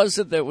 Who was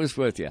it that was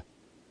with you?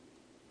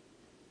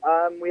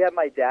 We had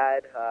my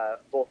dad.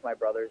 Both my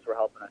brothers were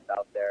helping us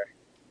out there.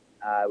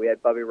 We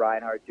had Bubby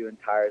Reinhardt doing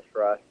tires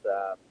for us.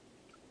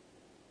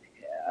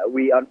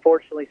 We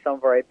unfortunately, some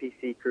of our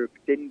APC crew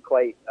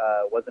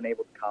wasn't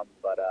able to come,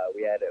 but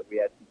we had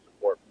some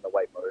support from the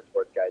White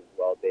Motorsports guys as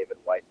well. David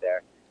White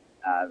there.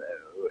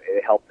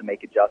 It helped to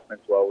make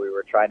adjustments while we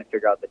were trying to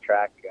figure out the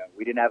track.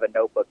 We didn't have a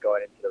notebook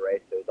going into the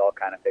race, so it was all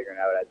kind of figuring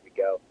out as we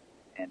go.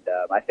 And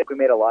I think we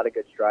made a lot of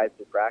good strides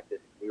through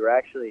practice. We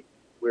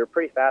were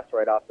pretty fast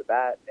right off the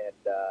bat,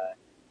 and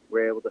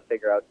we were able to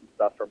figure out some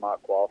stuff for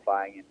mock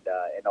qualifying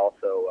and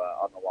also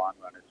on the long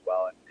run as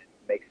well, and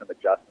make some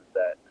adjustments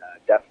that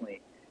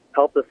definitely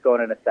helped us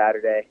going into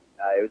Saturday.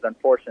 It was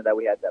unfortunate that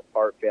we had that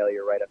part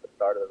failure right at the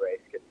start of the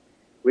race, because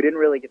we didn't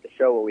really get to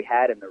show what we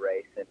had in the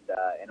race, and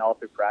all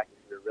through practice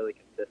we were really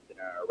consistent in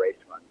our race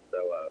run.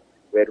 So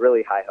we had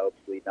really high hopes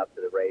leading up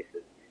to the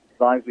races, as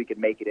long as we could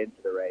make it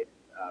into the race.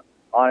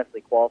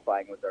 Honestly,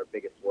 qualifying was our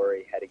biggest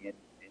worry heading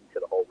into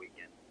the whole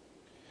weekend.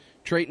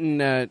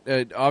 Trayton,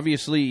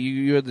 obviously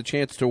you had the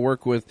chance to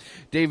work with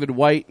David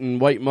White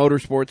and White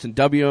Motorsports and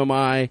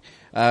WMI.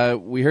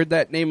 We heard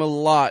that name a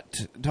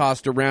lot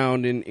tossed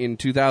around in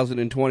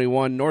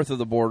 2021 north of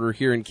the border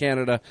here in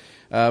Canada.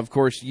 Of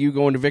course, you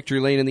going to Victory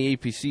Lane in the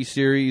APC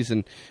Series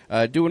and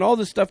doing all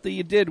the stuff that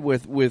you did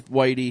with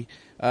Whitey.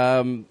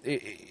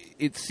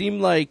 It seemed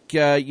like,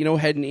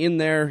 heading in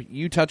there,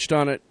 you touched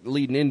on it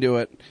leading into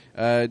it.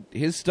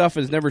 His stuff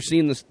has never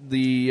seen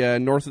the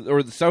north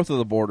or the south of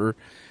the border.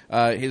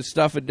 His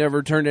stuff had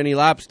never turned any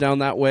laps down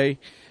that way.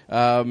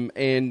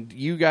 And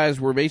you guys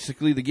were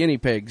basically the guinea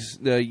pigs,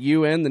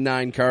 you and the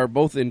 9 car,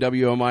 both in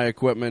WMI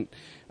equipment.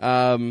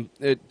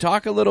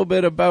 Talk a little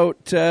bit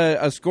about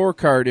a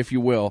scorecard, if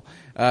you will.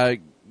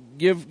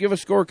 Give a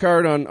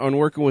scorecard on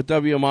working with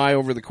WMI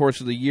over the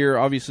course of the year.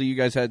 Obviously, you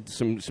guys had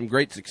some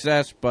great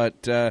success,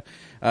 but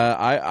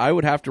I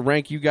would have to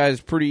rank you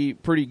guys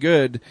pretty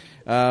good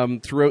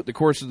throughout the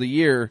course of the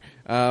year,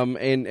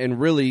 and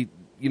really.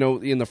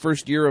 In the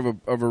first year of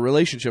a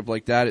relationship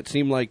like that, it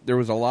seemed like there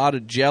was a lot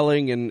of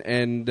gelling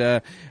and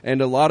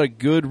a lot of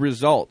good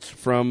results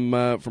from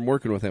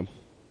working with him.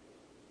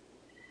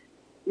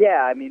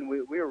 Yeah, I mean,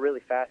 we were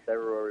really fast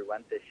everywhere we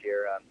went this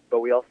year,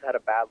 but we also had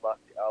a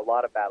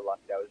lot of bad luck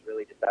that was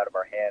really just out of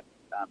our hands.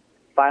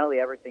 Finally,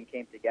 everything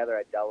came together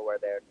at Delaware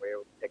there, and we were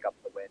able to pick up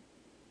the win.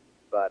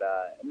 But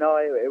no,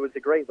 it was a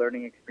great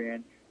learning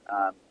experience.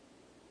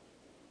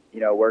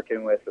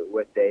 Working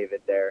with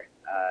David there.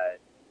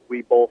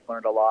 We both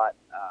learned a lot.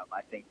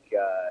 I think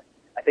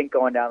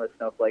going down the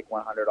Snowflake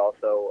 100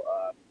 also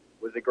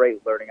was a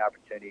great learning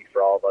opportunity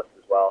for all of us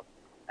as well.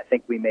 I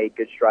think we made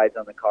good strides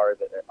on the car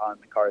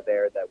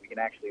there that we can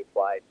actually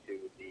apply to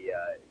the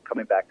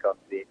coming back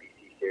up to the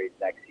APC Series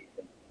next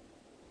season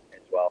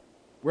as well.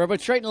 We're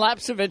with Trayton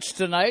Lapcevich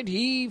tonight.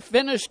 He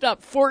finished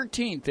up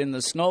 14th in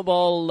the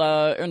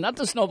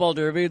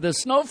the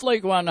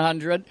Snowflake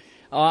 100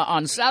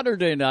 on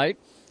Saturday night.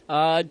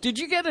 Did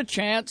you get a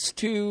chance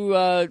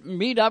to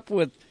meet up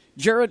with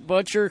Jarrett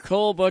Butcher,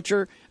 Cole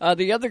Butcher,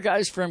 the other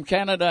guys from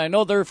Canada? I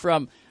know they're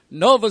from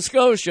Nova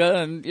Scotia,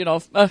 and,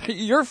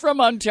 you're from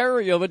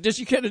Ontario, but did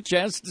you get a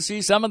chance to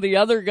see some of the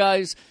other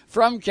guys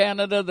from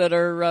Canada that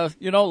are,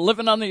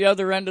 living on the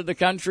other end of the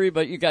country,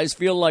 but you guys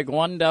feel like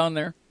one down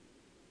there?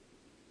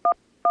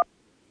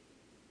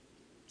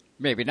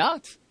 Maybe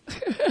not.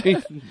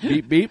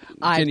 Beep, beep.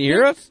 Can you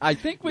hear us? I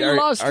think we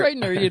lost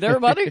Trayton. Are you there,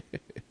 buddy?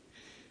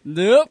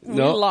 Nope, we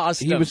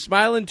lost him. He was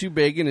smiling too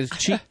big, and his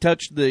cheek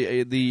touched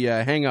the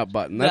hang-up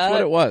button. That's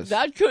what it was.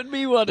 That could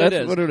be what it is.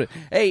 That's what it is.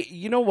 Hey,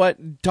 you know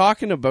what?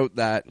 Talking about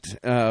that,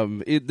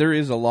 there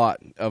is a lot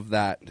of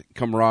that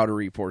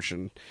camaraderie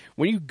portion.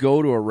 When you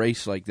go to a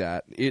race like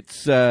that,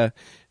 it's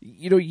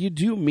you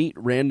do meet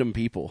random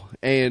people,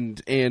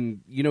 and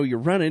you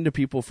run into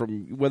people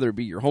from whether it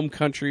be your home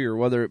country or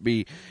whether it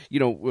be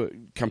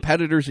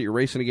competitors that you're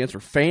racing against or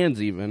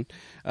fans even.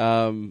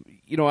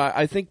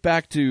 I think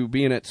back to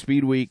being at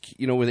Speed Week,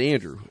 with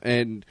Andrew,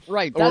 and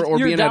right, or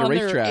being at a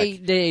racetrack. There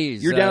 8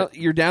 days.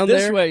 You're down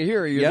this there way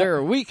here. You're there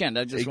a weekend.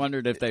 I just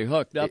wondered if they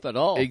hooked up at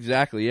all.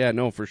 Exactly. Yeah.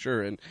 No, for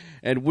sure.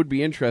 And would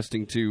be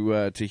interesting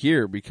to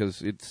hear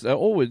because it's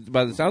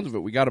by the sounds of it,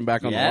 we got him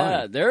back on the line.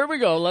 Yeah. There we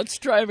go. Let's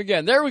try him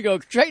again. There we go.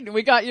 Trayton,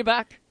 we got you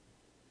back.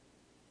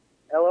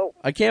 Hello.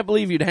 I can't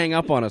believe you'd hang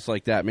up on us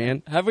like that,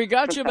 man. Have we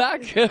got you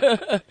back?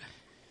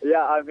 Yeah,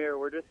 I'm here.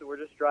 We're just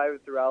driving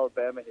through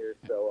Alabama here,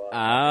 so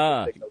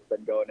the signal's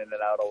been going in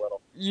and out a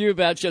little. You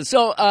betcha.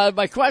 So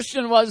my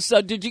question was,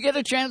 did you get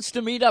a chance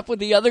to meet up with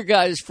the other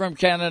guys from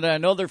Canada? I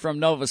know they're from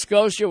Nova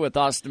Scotia with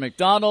Austin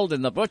McDonald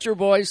and the Butcher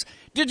Boys.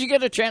 Did you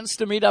get a chance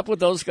to meet up with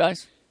those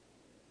guys?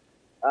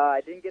 I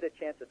didn't get a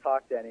chance to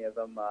talk to any of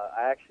them.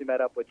 I actually met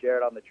up with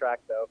Jarrett on the track,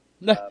 though.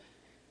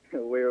 We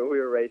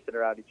were racing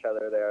around each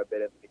other there a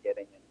bit at the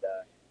beginning, and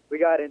we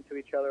got into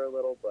each other a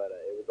little, but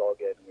it was all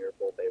good, and we were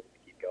both able to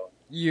keep going.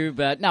 You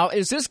bet. Now,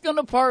 is this going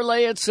to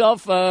parlay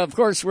itself? Of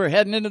course, we're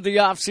heading into the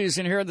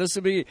off-season here. This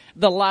will be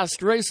the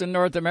last race in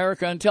North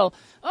America until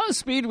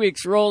Speed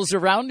Weeks rolls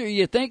around. Are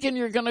you thinking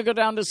you're going to go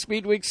down to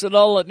Speed Weeks at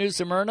all at New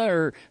Smyrna,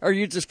 or are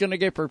you just going to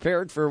get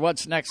prepared for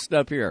what's next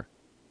up here?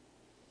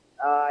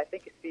 I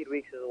think Speed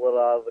Weeks is a little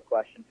out of the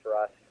question for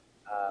us.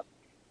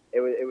 It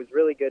was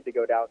really good to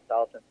go down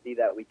south and see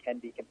that we can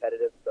be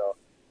competitive. So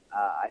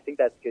I think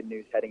that's good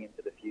news heading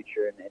into the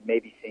future and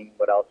maybe seeing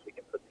what else we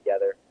can put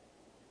together.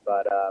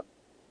 But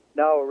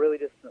no, we're really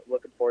just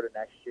looking forward to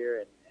next year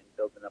and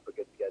building up a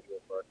good schedule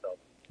for ourselves.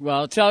 Well,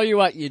 I'll tell you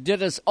what, you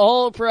did us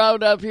all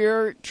proud up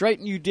here.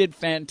 Trayton, you did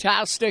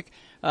fantastic.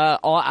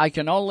 I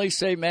can only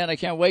say, man, I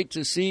can't wait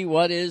to see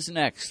what is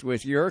next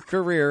with your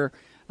career.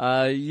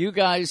 You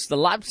guys, the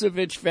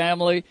Lapcevich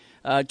family,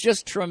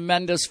 just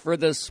tremendous for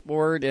this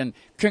sport, and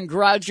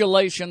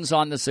congratulations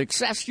on the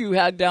success you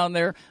had down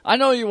there. I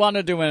know you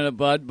wanted to win it,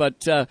 Bud,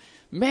 but,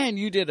 man,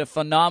 you did a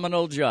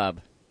phenomenal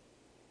job.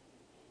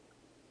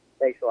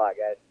 Thanks a lot,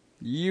 guys.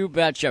 You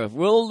betcha.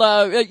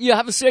 We'll you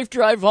have a safe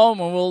drive home,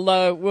 and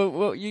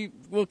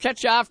we'll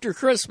catch you after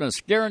Christmas,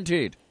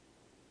 guaranteed.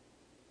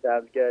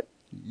 Sounds good.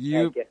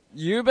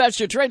 You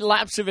betcha. Trent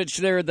Lapcevich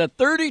there, the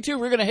 32.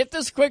 We're going to hit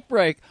this quick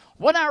break.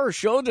 1 hour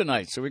show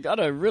tonight, so we got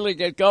to really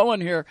get going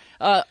here.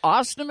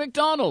 Austin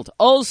McDonald,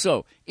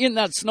 also in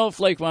that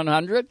Snowflake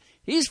 100.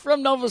 He's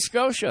from Nova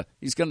Scotia.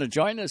 He's going to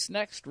join us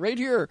next right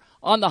here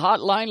on the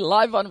hotline,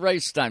 live on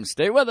Race Time.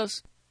 Stay with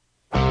us.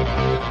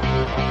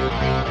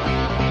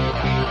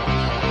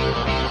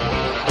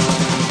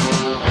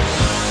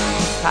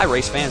 Hi,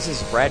 race fans.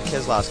 This is Brad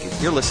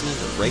Keselowski. You're listening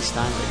to Race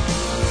Time Radio.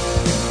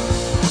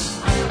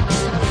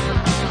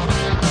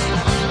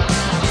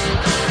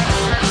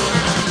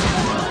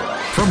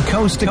 From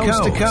coast to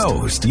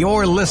coast,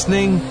 you're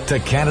listening to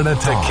Canada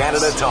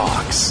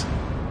Talks.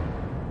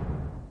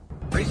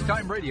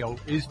 Racetime Radio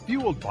is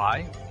fueled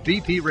by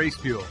BP Race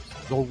Fuels,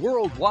 the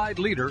worldwide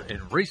leader in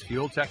race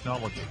fuel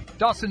technology.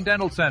 Dawson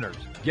Dental Centers.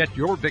 Get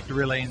your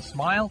victory lane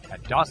smile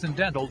at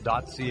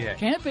dawsondental.ca.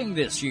 Camping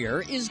this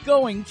year is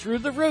going through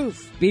the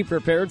roof. Be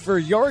prepared for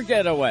your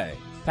getaway.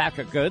 Pack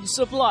a good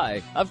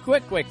supply of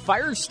Quick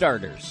fire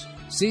starters.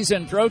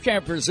 Seasoned pro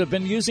campers have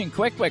been using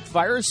Quick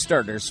fire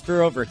starters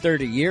for over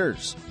 30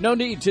 years. No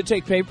need to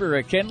take paper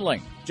or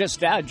kindling.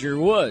 Just add your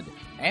wood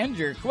and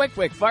your Quick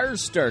fire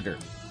starter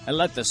and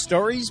let the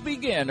stories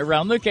begin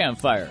around the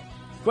campfire.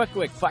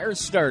 Quick fire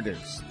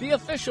starters, the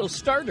official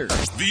starters.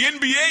 The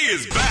NBA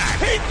is back.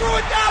 He threw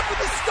it down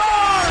for the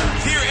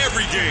Stars. Hear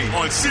every game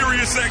on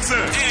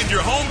SiriusXM and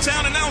your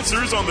hometown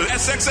announcers on the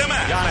SXM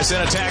app. Giannis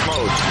in attack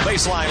mode.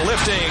 Baseline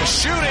lifting,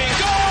 shooting,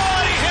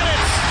 goal! He hit it.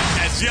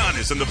 As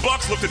Giannis and the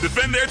Bucks look to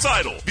defend their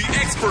title, the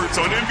experts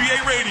on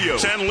NBA radio,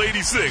 Channel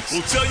 86,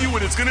 will tell you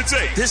what it's going to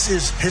take. This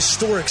is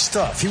historic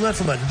stuff. He went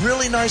from a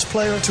really nice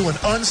player to an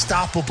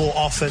unstoppable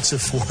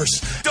offensive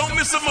force. Don't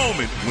miss a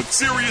moment with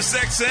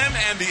SiriusXM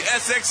and the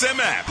SXM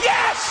app.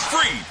 Yes!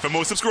 Free for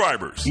most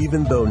subscribers.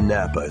 Even though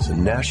Napa is a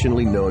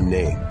nationally known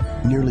name,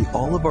 nearly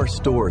all of our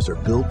stores are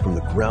built from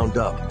the ground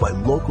up by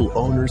local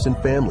owners and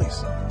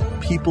families.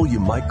 People you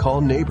might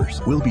call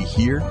neighbors will be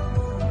here,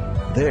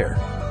 there,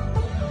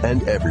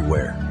 and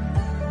everywhere.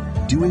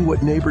 Doing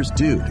what neighbors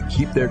do to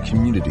keep their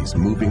communities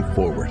moving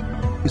forward.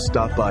 You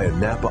stop by a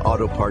Napa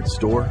Auto Parts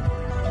store,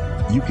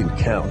 you can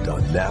count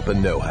on Napa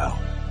know-how.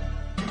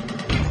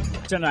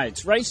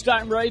 Tonight's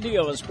Racetime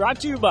Radio is brought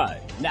to you by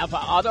Napa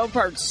Auto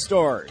Parts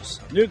Stores,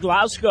 New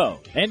Glasgow,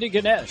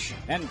 Antigonish,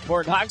 and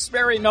Port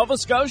Hawkesbury, Nova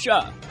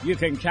Scotia. You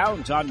can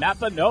count on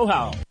Napa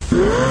know-how.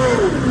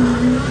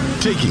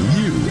 Taking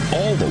you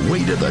all the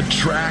way to the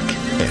track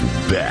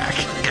and back.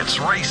 It's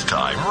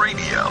Racetime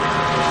Radio.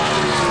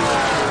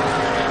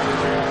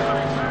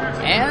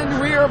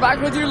 And we are back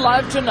with you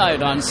live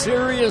tonight on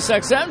Sirius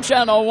XM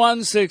Channel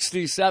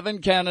 167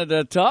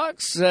 Canada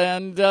Talks.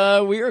 And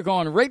we are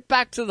going right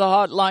back to the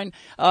hotline.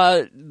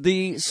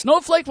 The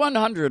Snowflake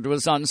 100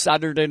 was on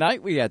Saturday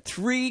night. We had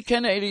 3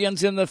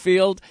 Canadians in the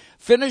field,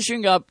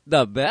 finishing up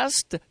the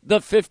best, the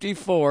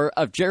 54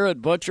 of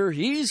Jared Butcher.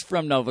 He's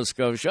from Nova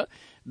Scotia.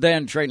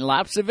 Then Trent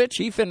Lapcevich,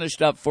 he finished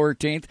up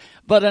 14th.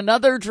 But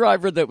another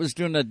driver that was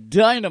doing a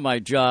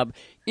dynamite job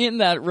in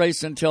that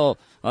race until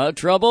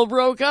trouble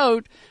broke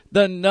out,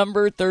 the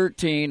number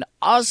 13,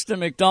 Austin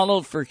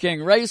McDonald for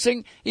King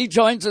Racing. He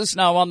joins us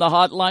now on the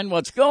hotline.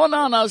 What's going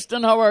on,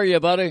 Austin? How are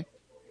you, buddy?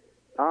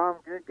 I'm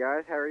good,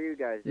 guys. How are you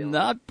guys doing?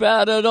 Not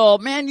bad at all.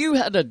 Man, you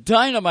had a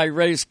dynamite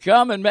race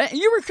coming, man.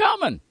 You were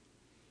coming.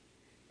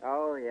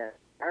 Oh, yeah.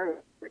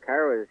 The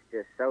car was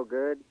just so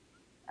good.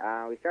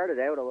 We started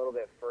out a little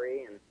bit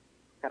free and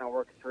kind of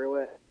worked through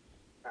it.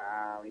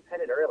 We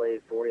pitted early,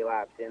 40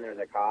 laps in. There was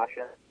a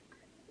caution.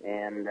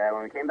 And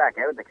when we came back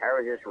out, the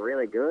car was just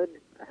really good.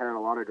 I had a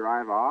lot of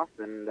drive off,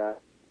 and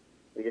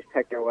we just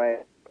picked our way.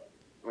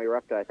 We were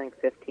up to, I think,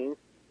 15th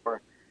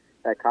for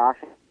that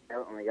caution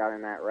out when we got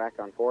in that wreck,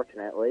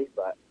 unfortunately.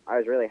 But I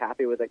was really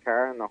happy with the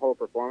car and the whole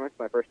performance,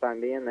 my first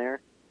time being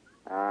there.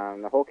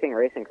 The whole King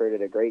Racing crew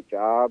did a great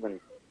job,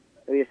 and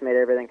we just made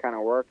everything kind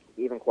of work,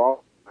 even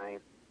qualifying.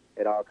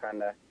 It all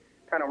kind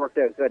of worked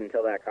out good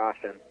until that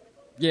caution.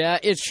 Yeah,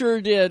 it sure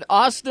did.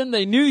 Austin,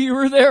 they knew you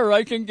were there,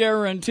 I can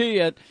guarantee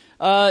it.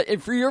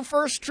 For your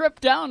first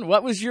trip down,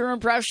 what was your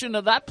impression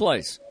of that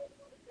place?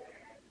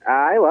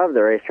 I love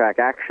the racetrack,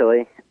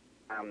 actually.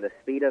 The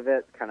speed of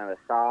it, kind of the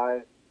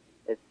size,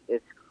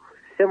 it's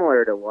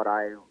similar to what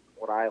I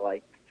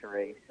like to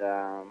race,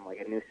 like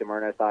a New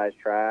Smyrna size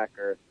track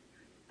or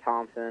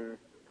Thompson,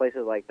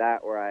 places like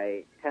that where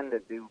I tend to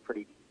do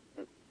pretty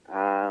decent.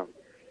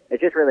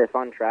 It's just really a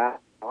fun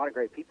track. A lot of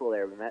great people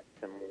there. We met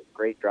some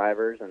great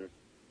drivers, and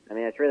I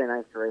mean, it's really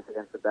nice to race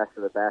against the best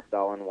of the best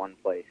all in one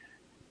place.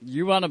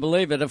 You want to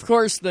believe it. Of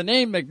course, the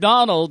name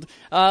McDonald,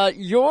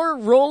 you're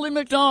Rollie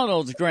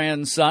McDonald's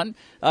grandson,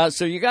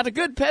 so you got a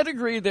good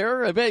pedigree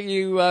there. I bet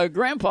you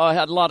Grandpa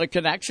had a lot of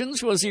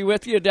connections. Was he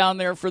with you down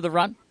there for the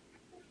run?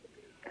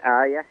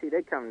 Yes, he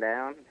did come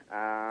down.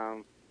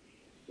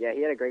 Yeah,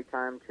 he had a great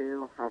time,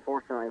 too.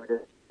 Unfortunately, we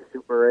did a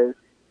super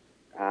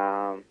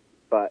race,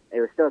 but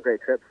it was still a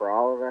great trip for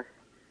all of us.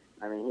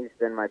 I mean, he's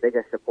been my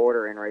biggest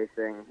supporter in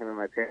racing, him and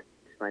my parents,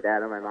 my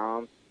dad and my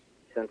mom,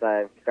 since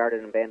I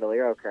started in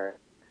Bandolero car.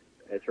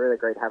 It's really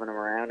great having him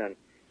around, and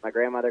My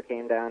grandmother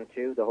came down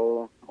too.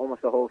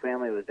 Almost the whole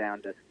family was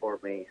down to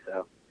support me.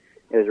 So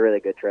it was a really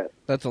good trip.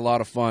 That's a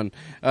lot of fun.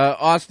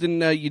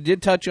 Austin, you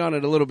did touch on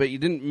it a little bit. You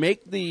didn't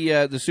make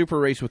the super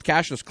race with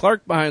Cassius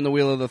Clark behind the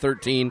wheel of the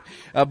 13.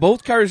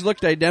 Both cars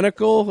looked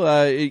identical,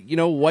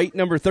 white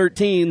number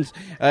 13s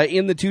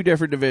in the two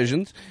different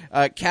divisions.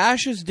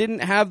 Cassius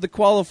didn't have the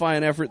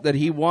qualifying effort that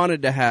he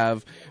wanted to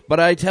have, but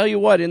I tell you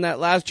what, in that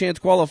last chance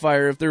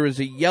qualifier, if there was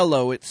a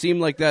yellow, it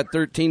seemed like that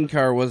 13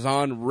 car was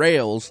on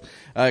rails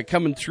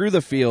coming through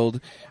the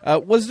field.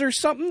 Was there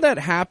something that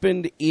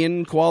happened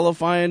in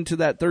qualifying to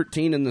that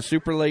 13 in the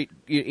super late,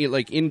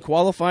 like in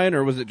qualifying,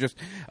 or was it just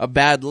a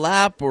bad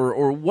lap,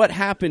 or what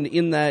happened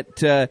in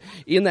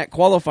that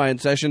qualifying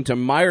session to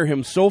mire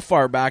him so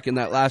far back in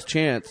that last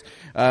chance?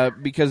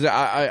 Because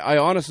I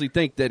honestly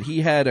think that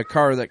he had a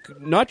car that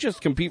could not just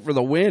compete for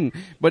the win,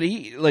 but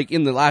he, like,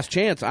 in the last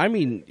chance, I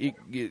mean,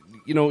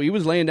 he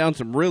was laying down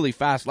some really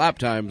fast lap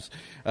times.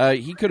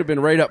 He could have been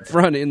right up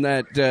front in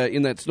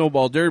that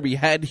Snowball Derby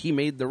had he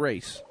made the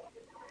race.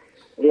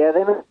 Yeah,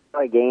 they made a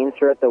lot of gains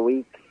throughout the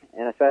week,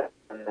 and especially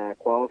in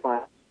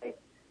qualifying.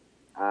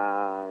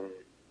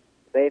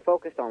 They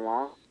focused on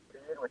long,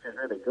 which is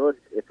really good.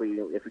 If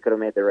we could have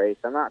made the race,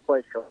 I'm not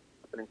quite sure what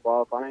happened in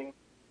qualifying.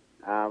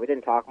 We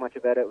didn't talk much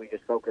about it. We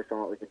just focused on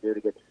what we could do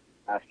to get the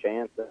last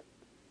chance.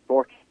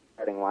 Fortunately,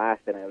 starting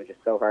last, and it was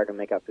just so hard to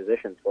make up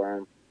positions for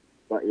him.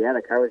 But yeah,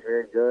 the car was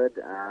very good.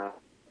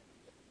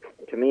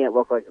 To me, it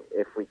looked like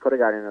if we could have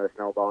got into the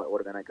snowball, it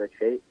would have been a good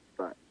shape.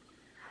 But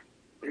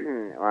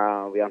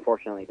we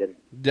unfortunately didn't.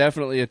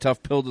 Definitely a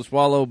tough pill to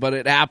swallow, but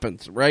it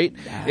happens, right?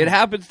 Yeah. It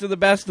happens to the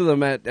best of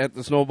them at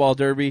the Snowball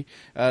Derby.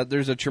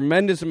 There's a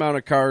tremendous amount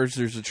of cars.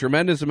 There's a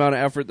tremendous amount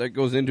of effort that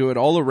goes into it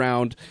all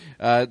around.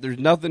 There's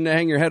nothing to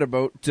hang your head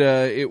about.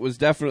 It was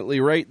definitely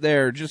right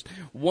there, just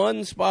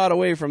one spot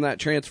away from that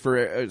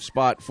transfer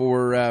spot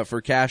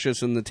for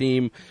Cassius and the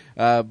team.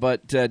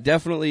 But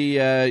definitely,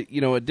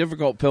 a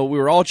difficult pill. We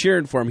were all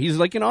cheering for him. He's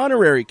like an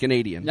honorary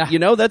Canadian.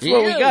 Yeah, that's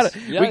what we got.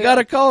 We got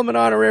to call him an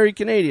honorary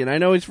Canadian. I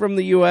know he's from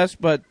the U.S.,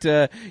 but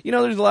there's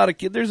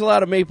a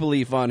lot of Maple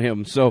Leaf on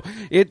him. So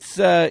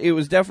it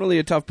was definitely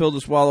a tough pill to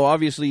swallow.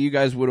 Obviously, you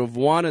guys would have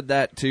wanted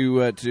that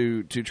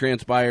to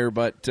transpire,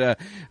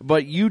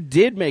 but you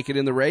did make it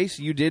in the race.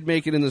 You did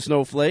make it in the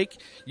Snowflake.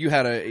 You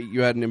had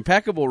an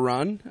impeccable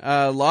run.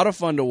 A lot of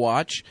fun to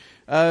watch.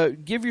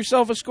 Give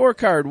yourself a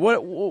scorecard.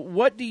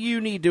 What do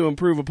you need to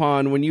improve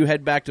upon when you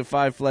head back to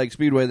Five Flag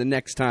Speedway the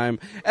next time,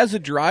 as a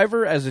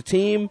driver, as a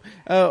team,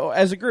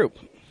 as a group?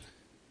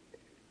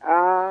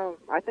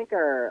 I think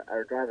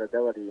our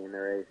drivability in the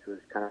race was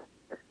kind of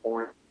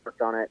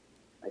worked on it.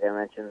 Like I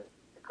mentioned,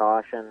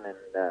 caution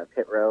and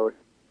pit road.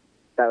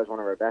 That was one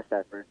of our best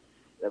efforts.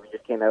 That we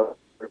just came out.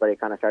 Everybody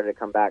kind of started to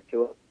come back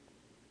to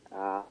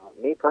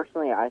it. Me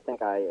personally, I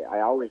think I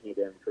always need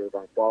to improve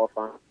on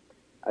qualifying.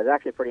 I was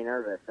actually pretty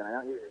nervous, and I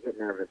don't usually get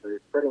nervous. I was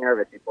pretty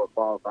nervous before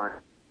qualifying.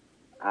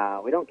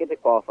 We don't get to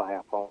qualify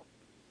at home.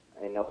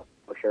 I know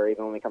for sure,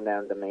 even when we come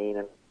down to Maine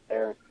and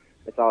there,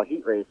 it's all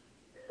heat race.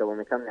 So when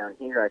we come down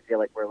here, I feel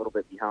like we're a little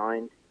bit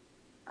behind.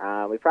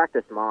 We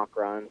practice mock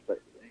runs,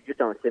 but you just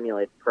don't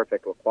simulate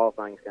perfect what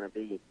qualifying is going to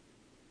be.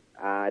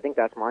 I think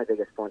that's my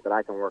biggest point that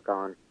I can work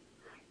on.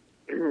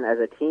 As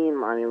a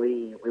team, I mean,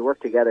 we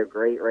work together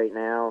great right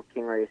now.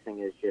 King Racing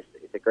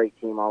it's a great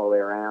team all the way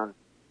around.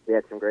 We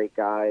had some great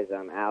guys.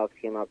 Alex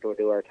came up to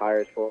do our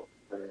tires for us,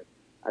 and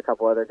a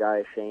couple other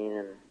guys, Shane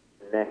and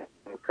Nick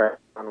and Craig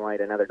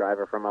White, another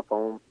driver from up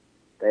home.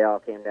 They all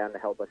came down to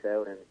help us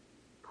out. And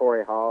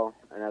Corey Hall,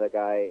 another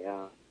guy,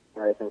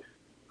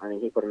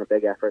 he put in a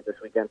big effort this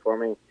weekend for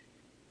me.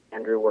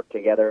 Andrew worked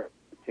together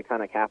to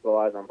kind of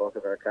capitalize on both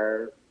of our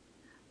cars.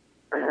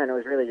 And it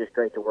was really just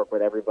great to work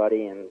with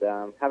everybody and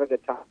have a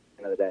good time at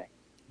the end of the day.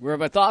 We're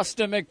with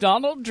Austin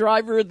McDonald,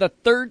 driver of the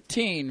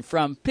 13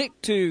 from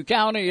Pictou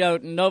County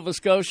out in Nova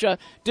Scotia.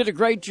 Did a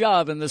great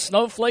job in the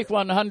Snowflake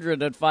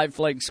 100 at Five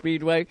Flag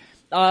Speedway.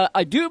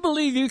 I do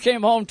believe you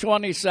came home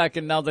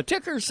 22nd. Now, the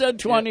ticker said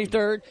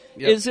 23rd.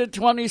 Yep. Is it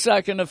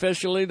 22nd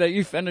officially that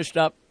you finished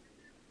up?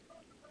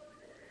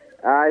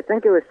 I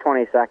think it was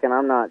 22nd.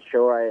 I'm not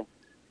sure.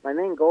 My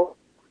main goal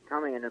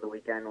coming into the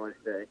weekend was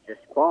to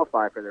just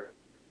qualify for the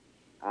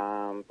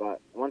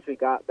but once we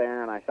got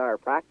there and I saw our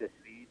practice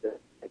speed,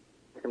 I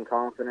got some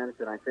confidence,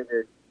 and I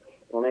figured,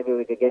 well, maybe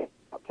we could get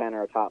a top 10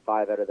 or a top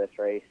 5 out of this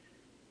race.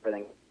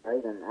 Everything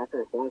right, and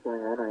after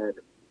qualifying that,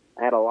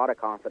 I had a lot of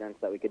confidence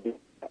that we could do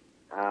that.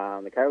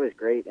 The car was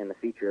great in the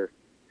feature.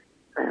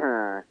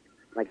 I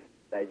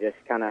just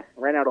kind of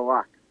ran out of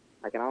luck.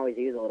 I can always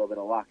use a little bit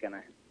of luck, and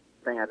I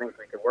think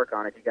we could work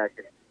on if you guys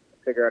could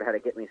figure out how to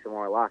get me some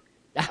more luck.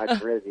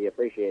 I'd really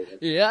appreciate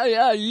it.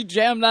 Yeah, you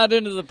jam that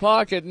into the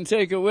pocket and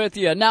take it with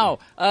you. Now,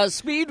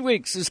 Speed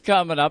Weeks is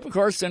coming up, of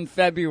course, in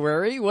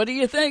February. What do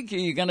you think? Are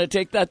you going to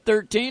take that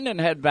 13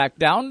 and head back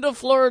down to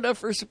Florida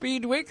for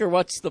Speed Week, or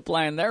what's the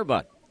plan there,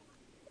 bud?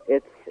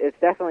 It's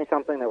definitely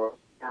something that we're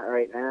at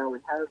right now. We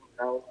have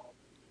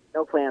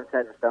no plan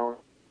set in stone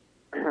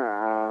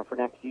for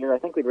next year. I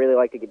think we'd really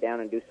like to get down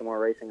and do some more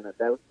racing in the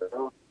South.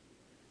 So,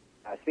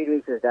 Speed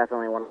Weeks is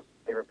definitely one of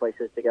the favorite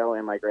places to go,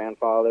 and my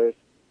grandfather's.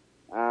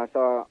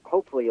 So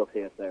hopefully you'll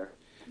see us there.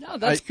 No,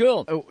 that's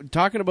cool.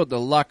 Talking about the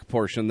luck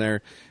portion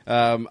there,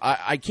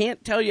 I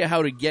can't tell you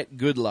how to get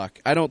good luck.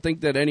 I don't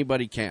think that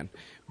anybody can.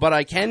 But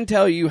I can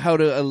tell you how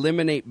to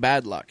eliminate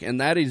bad luck,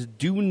 and that is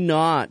do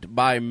not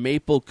buy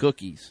maple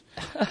cookies.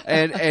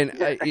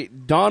 And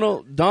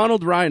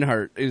Donald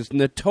Reinhardt is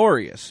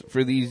notorious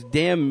for these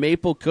damn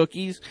maple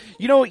cookies.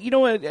 You know,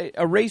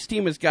 a race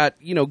team has got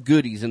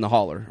goodies in the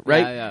hauler, right?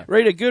 Yeah.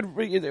 Right.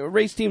 A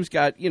race team's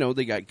got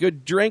they got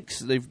good drinks.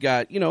 They've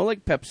got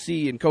like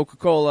Pepsi and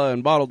Coca-Cola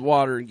and bottled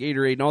water and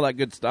Gatorade and all that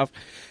good stuff.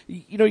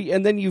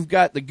 And then you've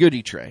got the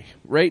goodie tray,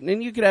 right? And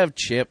then you could have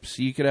chips,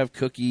 you could have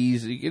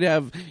cookies, you could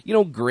have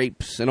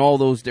grapes and all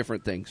those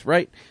different things,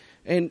 right?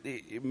 And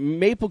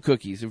maple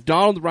cookies, if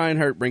Donald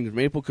Reinhardt brings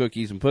maple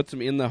cookies and puts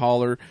them in the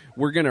hauler,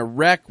 we're going to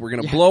wreck, we're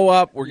going to blow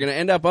up, we're going to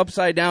end up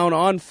upside down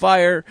on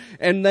fire,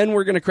 and then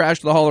we're going to crash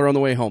the hauler on the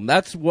way home.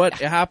 That's what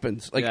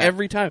happens,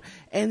 every time.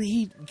 And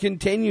he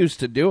continues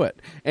to do it.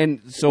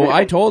 And so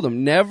I told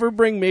him, never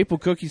bring maple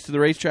cookies to the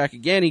racetrack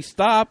again. He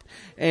stopped,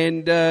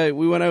 and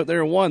we went out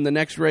there and won the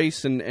next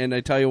race, and I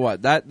tell you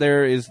what, that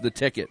there is the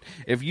ticket.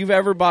 If you've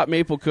ever bought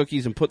maple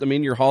cookies and put them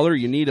in your hauler,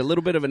 you need a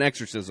little bit of an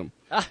exorcism.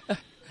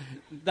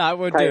 That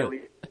would do.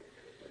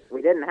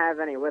 We didn't have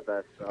any with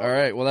us. So all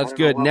right, well, that's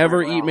good.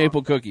 Never eat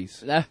maple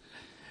cookies.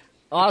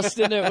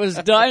 Austin, it was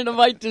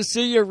dynamite to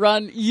see you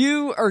run.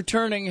 You are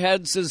turning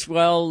heads as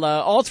well.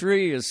 All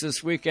three is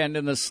this weekend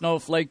in the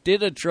Snowflake.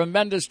 Did a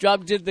tremendous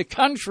job. Did the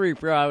country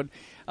proud.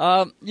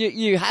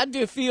 You had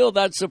to feel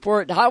that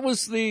support. How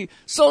was the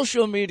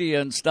social media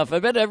and stuff? I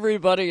bet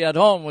everybody at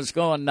home was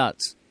going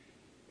nuts.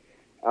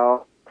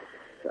 Oh,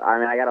 I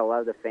mean, I got to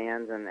love the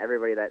fans and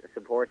everybody that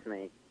supports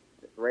me.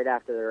 Right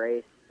after the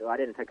race, so I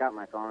didn't pick up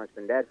my phone. It's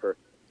been dead for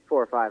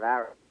 4 or 5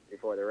 hours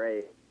before the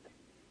race.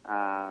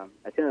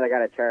 As soon as I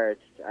got it charged,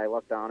 I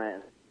looked on it,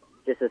 and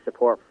just the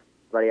support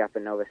for everybody up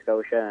in Nova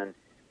Scotia and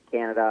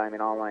Canada. I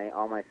mean, all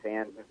my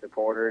fans and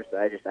supporters.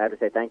 I have to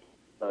say thank you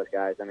to those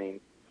guys. I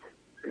mean,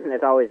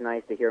 it's always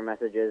nice to hear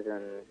messages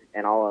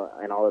and all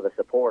of the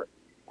support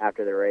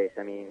after the race.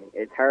 I mean,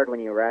 it's hard when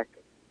you wreck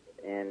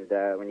and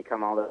when you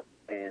come all the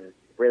and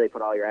really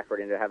put all your effort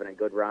into having a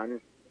good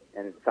run.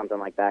 And something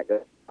like that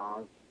goes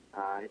on.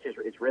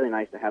 It's really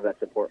nice to have that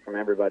support from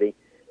everybody,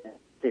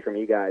 especially from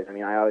you guys. I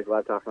mean, I always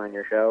love talking on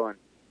your show, and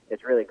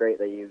it's really great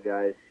that you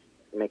guys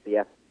make the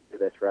effort to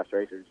do this for us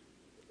racers.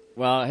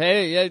 Well,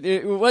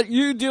 hey, what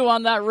you do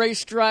on that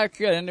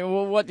racetrack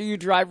and what you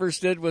drivers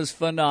did was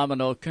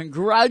phenomenal.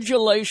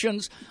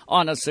 Congratulations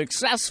on a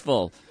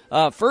successful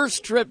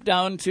first trip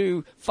down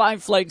to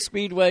Five Flag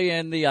Speedway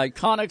in the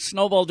iconic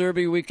Snowball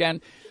Derby weekend.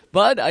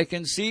 But I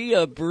can see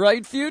a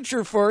bright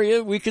future for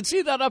you. We can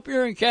see that up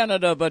here in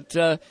Canada. But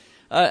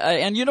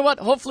and you know what?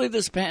 Hopefully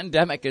this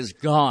pandemic is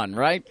gone,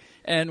 right?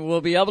 And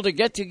we'll be able to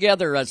get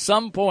together at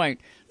some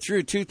point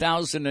through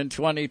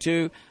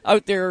 2022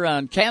 out there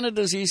on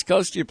Canada's East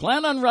Coast. Do you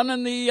plan on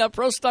running the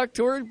Pro Stock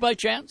Tour by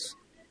chance?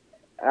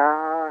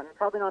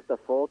 Probably not the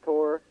full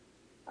tour.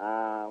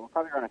 We'll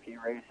probably run a few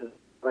races.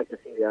 I'd like to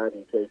see the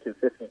RDK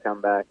 250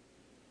 come back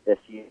this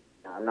year.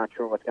 I'm not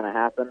sure what's going to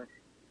happen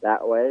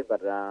that way,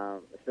 but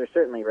there's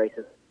certainly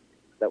races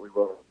that we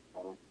will,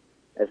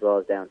 as well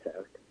as down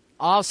south.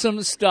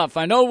 Awesome stuff.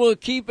 I know we'll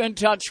keep in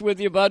touch with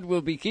you, bud.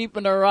 We'll be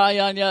keeping our eye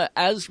on you,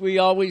 as we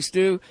always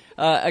do.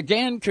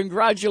 Again,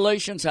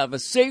 congratulations. Have a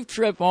safe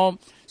trip home.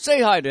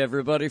 Say hi to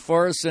everybody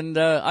for us, and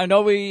I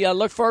know we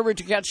look forward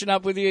to catching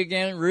up with you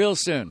again real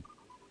soon.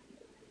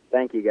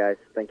 Thank you, guys.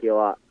 Thank you a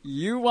lot.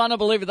 You want to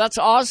believe it. That's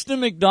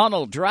Austin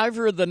McDonald,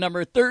 driver of the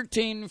number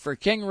 13 for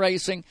King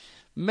Racing.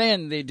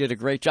 Man, they did a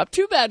great job.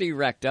 Too bad he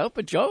wrecked out,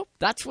 but Joe,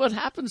 that's what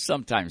happens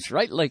sometimes,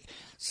 right? Like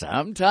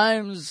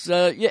sometimes,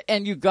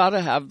 and you got to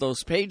have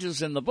those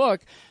pages in the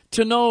book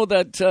to know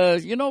that,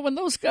 when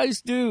those guys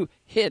do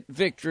hit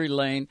victory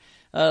lane,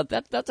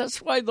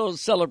 that's why those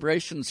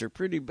celebrations are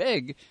pretty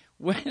big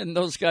when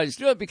those guys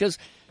do it, because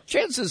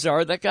chances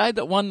are that guy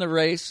that won the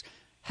race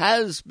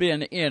has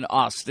been in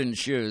Austin's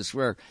shoes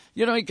where,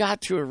 he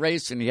got to a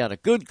race and he had a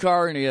good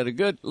car and he had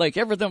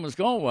everything was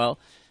going well.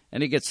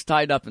 And he gets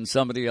tied up in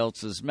somebody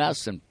else's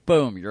mess, and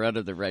boom, you're out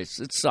of the race.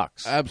 It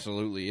sucks.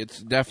 Absolutely.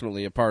 It's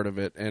definitely a part of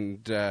it.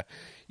 And,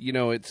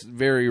 it's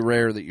very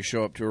rare that you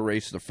show up to a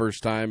race the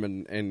first time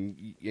and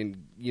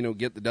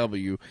get the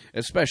W,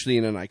 especially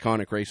in an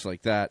iconic race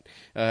like that,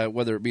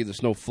 whether it be the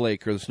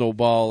Snowflake or the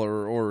Snowball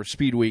or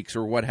Speed Weeks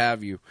or what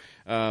have you.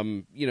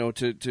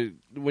 To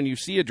when you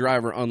see a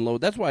driver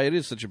unload, that's why it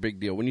is such a big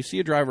deal. When you see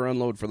a driver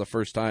unload for the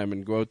first time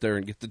and go out there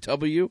and get the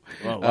W,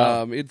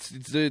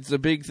 it's a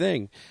big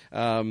thing.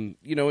 There's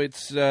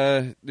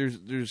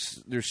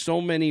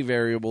so many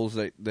variables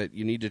that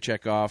you need to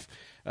check off.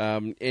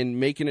 and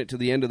making it to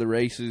the end of the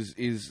race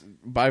is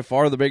by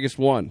far the biggest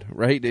one,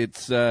 right?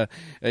 It's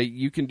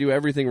you can do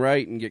everything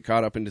right and get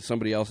caught up into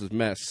somebody else's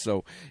mess.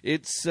 So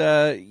it's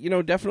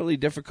definitely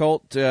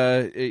difficult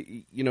to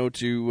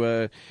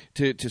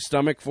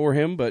stomach for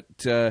him, but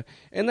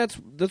and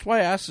that's why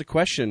I asked the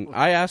question.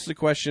 I asked the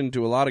question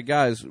to a lot of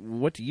guys,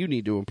 what do you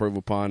need to improve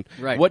upon?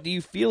 Right. What do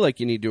you feel like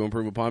you need to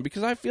improve upon?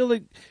 Because I feel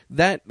like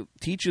that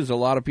teaches a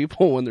lot of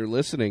people when they're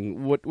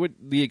listening what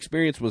the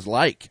experience was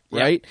like,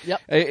 right?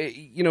 Yep.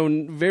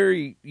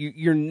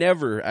 You're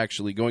never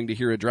actually going to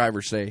hear a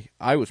driver say,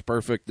 I was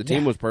perfect, the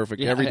team was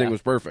perfect, everything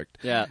was perfect.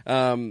 Yeah.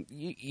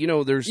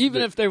 There's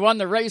even if they won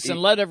the race and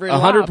led every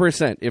lap.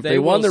 100%. If they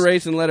won the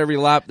race and led every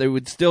lap, they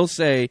would still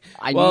say,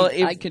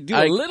 I could do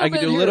a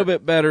little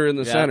bit better in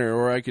the center,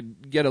 or I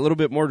could get a little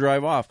bit more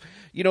drive off.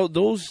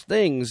 Those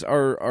things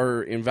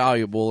are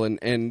invaluable,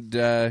 and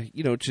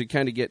to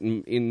kind of get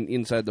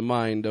inside the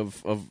mind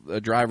of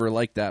a driver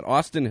like that.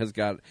 Austin has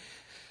got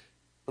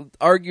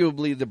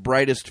arguably the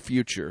brightest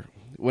future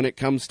when it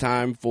comes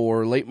time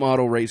for late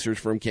model racers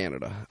from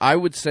Canada. I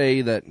would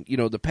say that,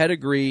 the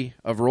pedigree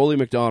of Rolly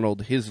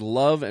McDonald, his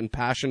love and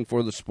passion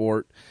for the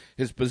sport,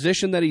 his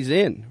position that he's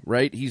in,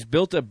 right? He's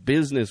built a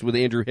business with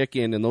Andrew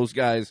Hicken and those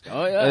guys,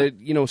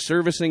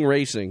 servicing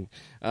racing.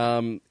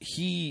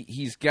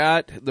 He's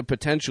got the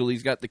potential,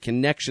 he's got the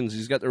connections,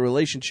 he's got the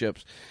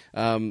relationships.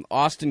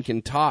 Austin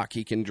can talk,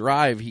 he can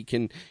drive, he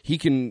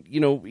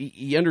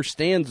he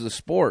understands the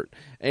sport,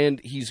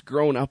 and he's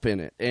grown up in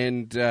it.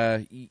 And,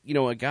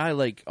 a guy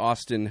like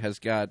Austin has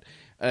got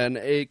an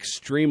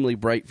extremely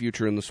bright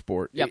future in the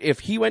sport. Yep. If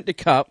he went to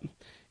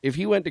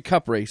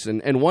Cup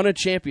racing and won a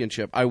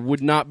championship, I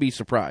would not be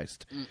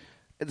surprised.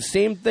 The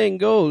same thing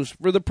goes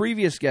for the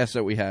previous guest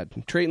that we had,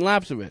 Trayton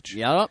Lapsevich.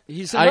 Yeah,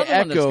 he's another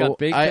one that's got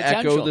big potential. I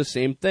echo the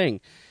same thing.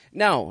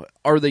 Now,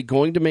 are they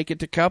going to make it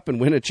to Cup and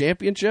win a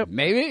championship?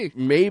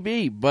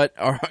 Maybe, but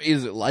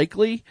is it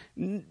likely?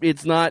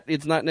 It's not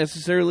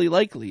necessarily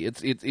likely.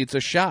 It's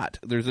a shot.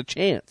 There's a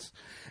chance.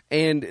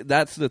 And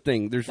that's the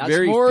thing. That's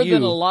very more few,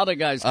 than a lot of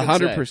guys can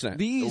 100%. Say.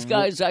 These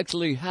guys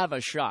actually have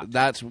a shot.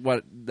 That's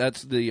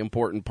the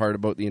important part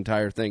about the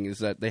entire thing, is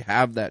that they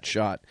have that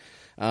shot.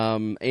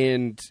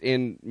 And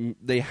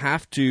they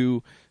have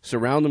to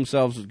surround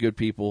themselves with good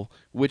people,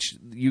 which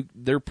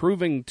they're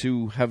proving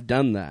to have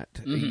done that.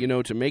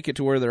 Mm-hmm. To make it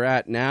to where they're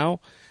at now,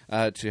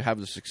 to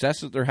have the success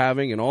that they're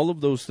having, and all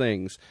of those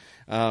things.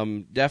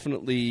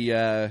 Definitely,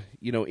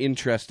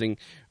 interesting.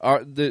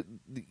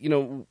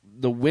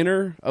 The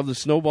winner of the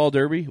Snowball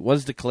Derby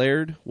was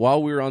declared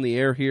while we were on the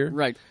air here.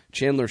 Right.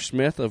 Chandler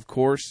Smith, of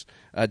course,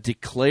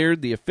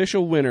 declared the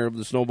official winner of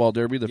the Snowball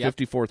Derby, the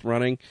 54th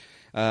running.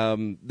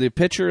 The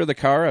picture of the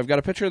car, I've got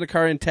a picture of the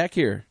car in tech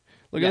here.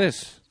 Look at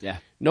this. Yeah.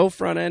 No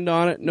front end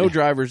on it, no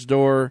driver's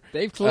door.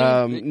 They've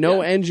cleared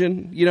no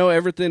engine.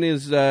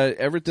 Everything's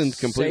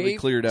completely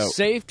cleared out.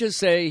 Safe to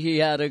say he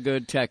had a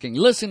good teching.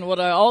 Listen, what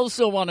I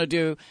also want to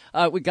do,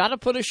 we got to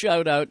put a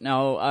shout out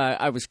now.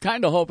 I was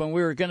kind of hoping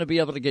we were going to be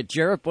able to get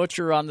Jarrett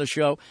Butcher on the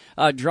show.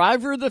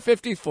 Driver of the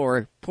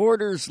 54,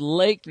 Porters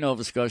Lake,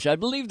 Nova Scotia. I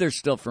believe they're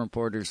still from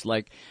Porters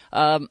Lake.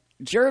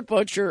 Jarrett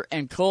Butcher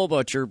and Cole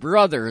Butcher,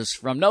 brothers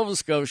from Nova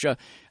Scotia,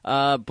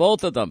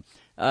 both of them.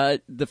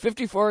 The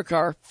 54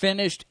 car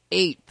finished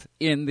 8th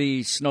in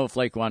the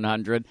Snowflake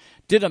 100.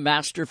 Did a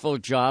masterful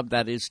job.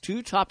 That is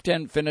 2 top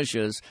 10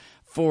 finishes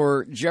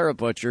for Jarrett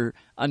Butcher.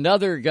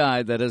 Another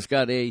guy that has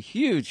got a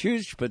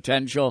huge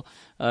potential.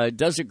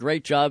 Does a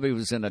great job. He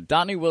was in a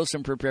Donnie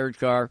Wilson prepared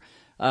car.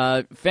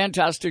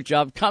 Fantastic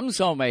job. Comes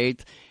home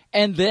 8th.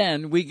 And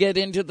then we get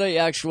into the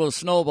actual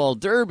Snowball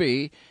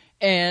Derby.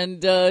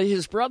 And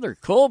his brother,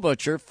 Cole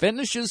Butcher,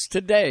 finishes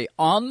today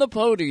on the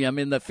podium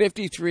in the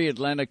 53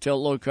 Atlantic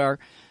Tilt Low car.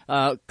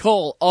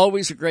 Cole,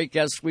 always a great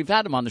guest. We've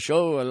had him on the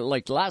show,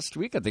 like last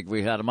week, I think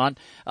we had him on,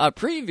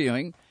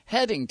 previewing,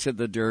 heading to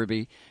the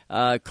Derby.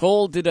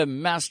 Cole did a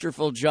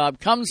masterful job,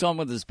 comes home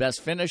with his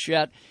best finish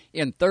yet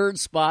in 3rd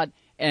spot,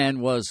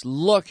 and was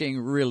looking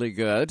really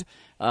good,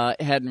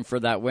 heading for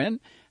that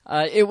win.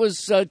 It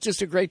was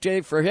just a great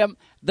day for him.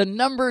 The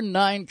number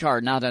 9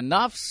 car, not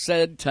enough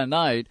said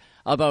tonight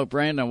about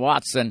Brandon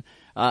Watson.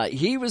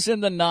 He was in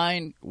the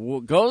 9,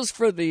 goes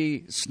for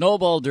the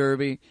Snowball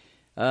Derby,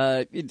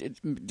 it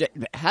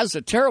has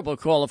a terrible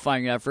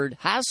qualifying effort,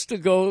 has to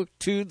go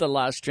to the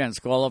last chance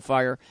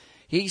qualifier.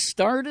 He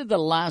started the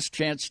last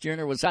chance,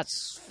 Junior, was that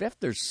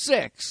 5th or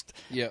 6th?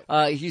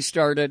 Yeah. He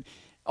started,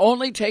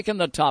 only taking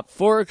the top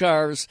 4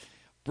 cars.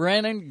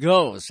 Brandon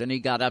goes, and he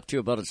got up to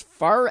about as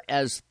far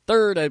as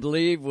 3rd, I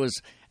believe,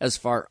 was as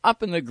far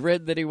up in the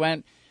grid that he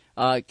went.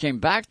 Came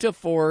back to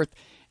 4th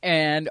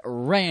and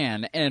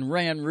ran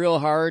real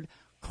hard.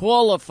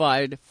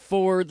 Qualified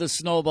for the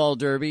Snowball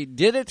Derby.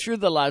 Did it through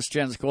the last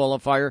chance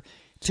qualifier.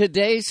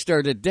 Today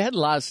started dead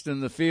last in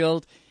the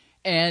field,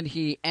 and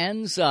he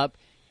ends up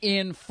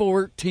in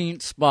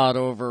 14th spot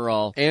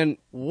overall. And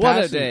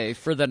what a day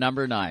for the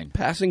number 9.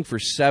 Passing for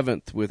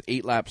 7th with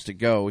 8 laps to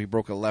go, he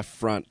broke a left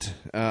front.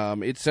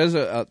 It says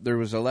there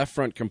was a left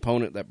front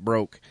component that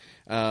broke.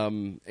 That's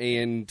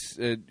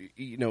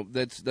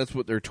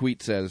what their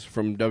tweet says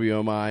from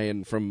WMI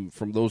and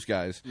from those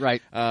guys.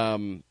 Right.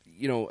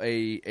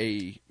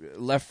 A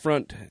left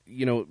front,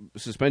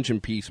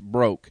 suspension piece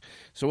broke.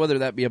 So whether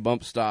that be a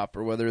bump stop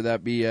or whether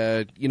that be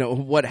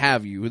what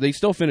have you, they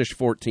still finished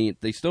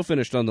 14th. They still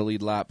finished on the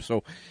lead lap.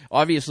 So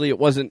obviously it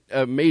wasn't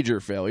a major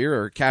failure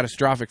or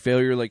catastrophic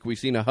failure like we've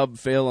seen a hub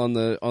fail on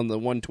the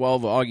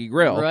 112 Augie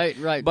Grill.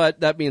 Right. But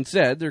that being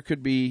said,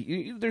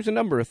 there's a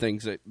number of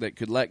things that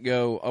could let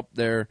go up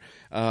there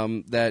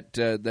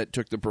that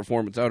took the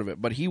performance out of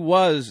it. But he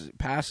was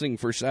passing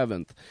for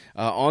 7th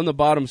on the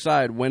bottom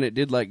side when it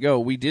did let go.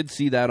 We did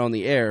see that on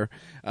the air.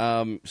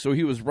 So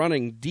he was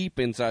running deep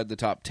inside the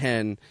top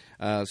 10.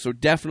 So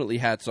definitely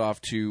hats off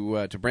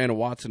to Brandon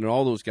Watson and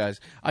all those guys.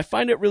 I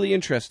find it really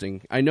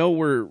interesting. I know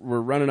we're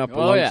running up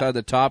alongside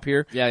the top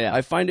here. Yeah.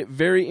 I find it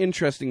very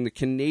interesting, the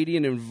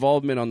Canadian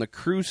involvement on the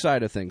crew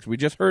side of things. We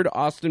just heard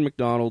Austin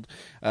McDonald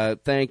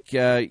thank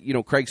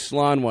Craig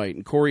Slonwhite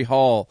and Corey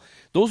Hall.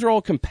 Those are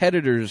all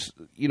competitors,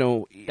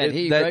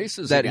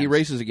 that he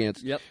races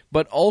against. Yep.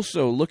 But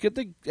also look at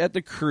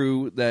the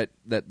crew that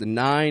the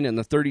 9 and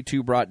the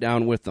 32 brought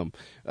down with them.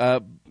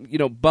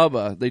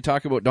 Bubba, they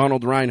talk about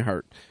Donald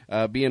Reinhardt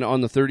being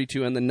on the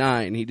 32 and the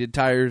 9. He did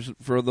tires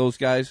for those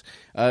guys.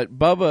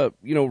 Bubba,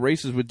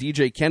 races with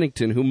DJ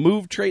Kennington, who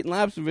moved Trayton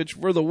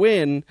Lapcevich for the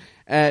win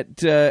at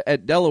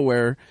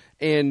Delaware.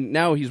 And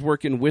now he's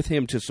working with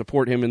him to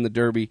support him in the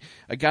Derby.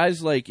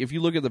 Guys like, if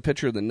you look at the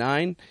picture of the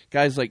 9,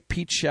 guys like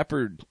Pete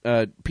Shepard,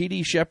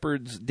 P.D.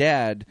 Shepard's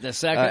dad, the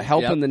second,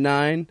 helping the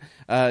 9.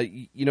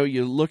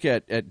 You look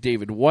at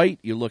David White,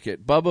 you look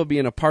at Bubba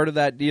being a part of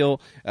that deal,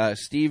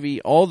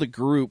 Stevie, all the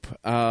group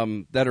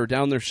that are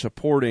down there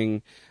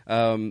supporting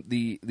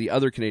the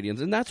other Canadians.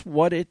 And that's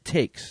what it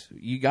takes.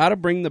 You got to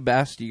bring the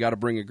best. You got to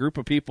bring a group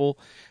of people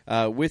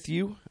with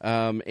you.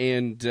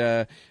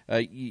 It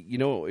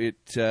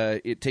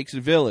takes a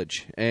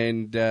village,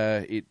 and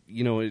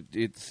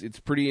it's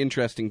pretty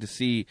interesting to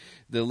see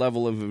the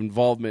level of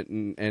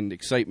involvement and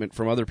excitement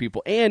from other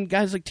people, and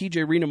guys like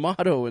TJ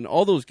Renamato and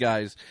all those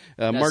guys,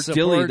 Mark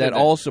Dilley, that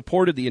all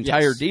supported the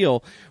entire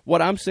deal.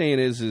 What I'm saying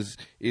is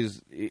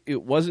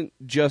it wasn't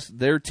just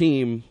their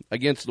team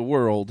against the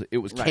world; it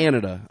was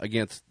Canada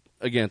against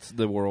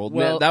the world.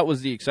 Well, that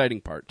was the exciting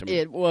part to me.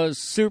 It was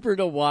super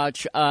to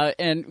watch,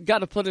 and got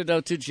to put it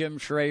out to Jim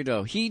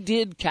Schrado. He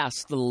did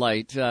cast the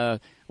light.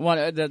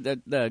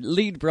 The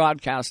lead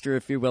broadcaster,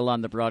 if you will,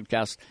 on the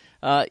broadcast.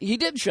 He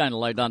did shine a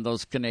light on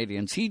those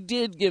Canadians. He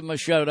did give them a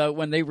shout out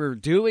when they were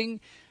doing,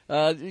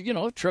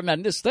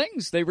 tremendous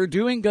things. They were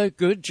doing a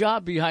good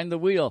job behind the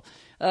wheel.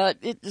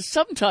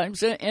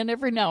 Sometimes, and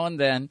every now and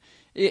then,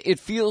 it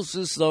feels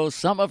as though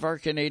some of our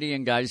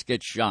Canadian guys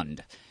get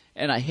shunned,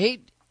 and I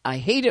hate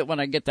it when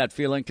I get that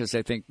feeling, because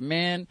I think,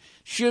 man,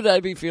 should I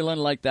be feeling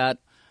like that?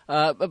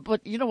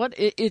 But you know what?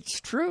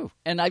 It's true,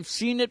 and I've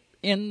seen it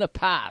in the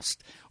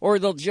past. Or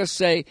they'll just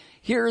say,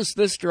 here's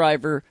this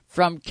driver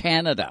from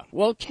Canada.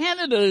 Well,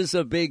 Canada is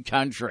a big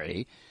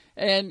country,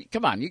 and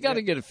come on, you got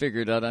to get it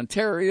figured out.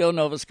 Ontario,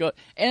 Nova Scotia,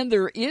 and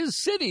there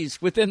is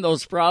cities within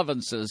those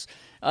provinces.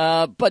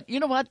 But you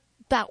know what?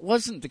 That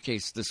wasn't the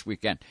case this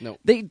weekend. No.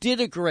 They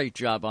did a great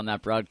job on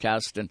that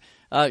broadcast and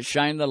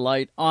shine the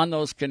light on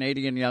those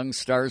Canadian young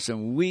stars,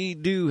 and we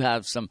do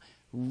have some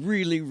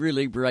really,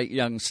 really bright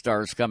young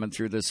stars coming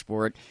through this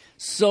sport.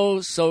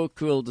 So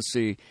cool to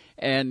see.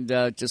 And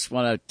just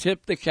want to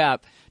tip the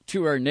cap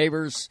to our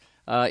neighbors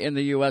in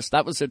the U.S.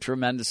 That was a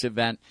tremendous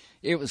event.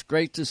 It was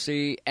great to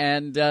see,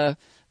 and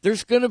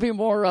there's going to be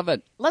more of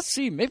it. Let's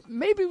see.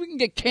 Maybe we can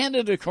get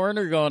Canada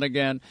Corner going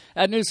again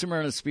at New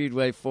Smyrna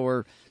Speedway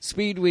for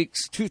Speed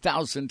Weeks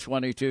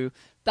 2022.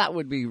 That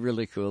would be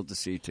really cool to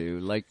see, too.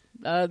 Like,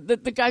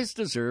 the guys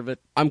deserve it.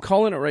 I'm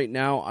calling it right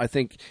now. I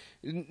think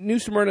New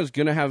Smyrna is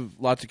going to have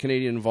lots of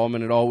Canadian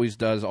involvement. It always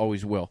does,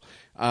 always will.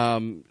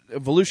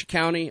 Volusia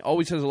County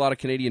always has a lot of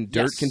Canadian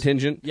dirt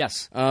contingent.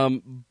 Yes.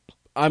 I'm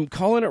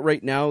calling it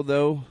right now,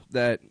 though,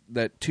 that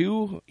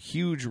 2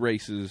 huge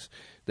races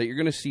that you're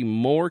going to see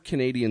more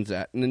Canadians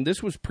at, and then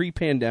this was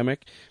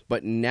pre-pandemic,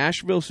 but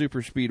Nashville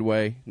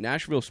Speedway,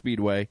 there's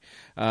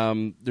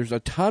a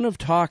ton of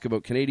talk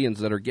about Canadians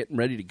that are getting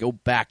ready to go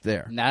back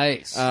there.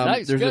 Nice.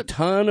 There's a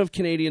ton of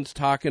Canadians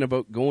talking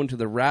about going to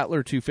the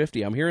Rattler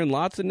 250. I'm hearing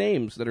lots of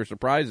names that are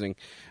surprising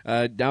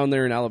down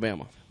there in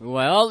Alabama.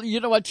 Well,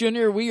 you know what,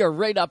 Junior? We are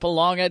right up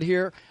along it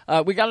here.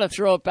 We got to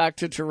throw it back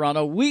to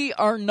Toronto. We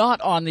are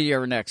not on the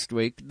air next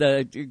week.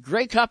 The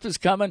Grey Cup is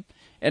coming,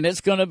 and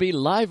it's going to be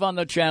live on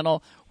the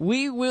channel.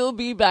 We will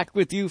be back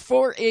with you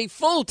for a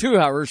full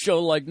 2-hour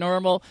show like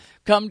normal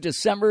come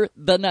December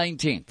the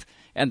 19th.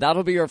 And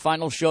that'll be our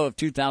final show of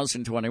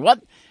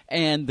 2021.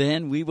 And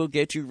then we will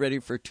get you ready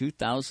for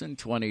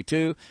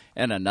 2022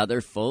 and another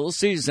full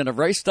season of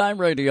Racetime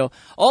Radio,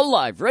 all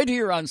live right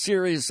here on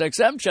Sirius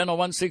XM, Channel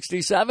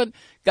 167.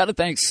 Got to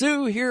thank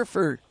Sue here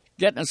for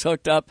getting us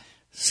hooked up.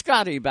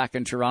 Scotty back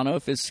in Toronto,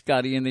 if it's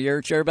Scotty in the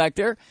air chair back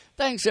there.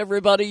 Thanks,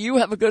 everybody. You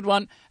have a good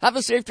one. Have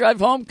a safe drive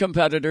home,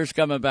 competitors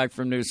coming back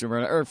from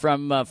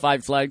from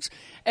Five Flags.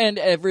 And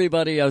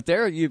everybody out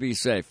there, you be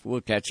safe.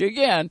 We'll catch you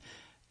again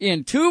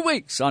in 2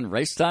 weeks on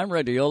Racetime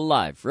Radio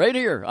Live, right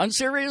here on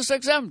Sirius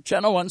XM,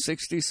 Channel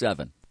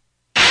 167.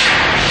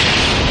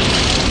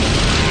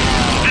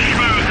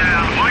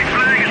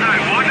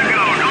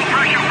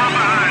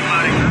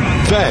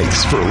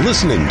 Thanks for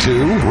listening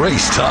to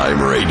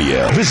Racetime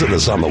Radio. Visit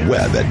us on the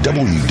web at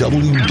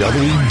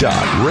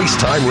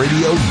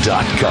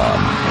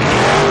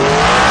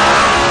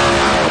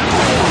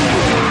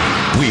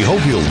www.racetimeradio.com. We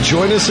hope you'll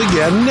join us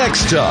again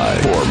next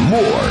time for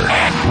more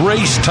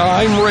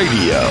Racetime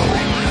Radio.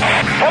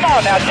 Come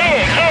on now,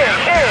 dig.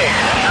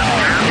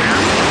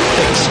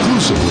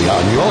 Exclusively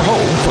on your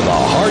home for the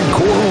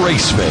hardcore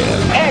race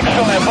fan.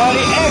 Excellent,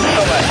 buddy,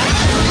 excellent.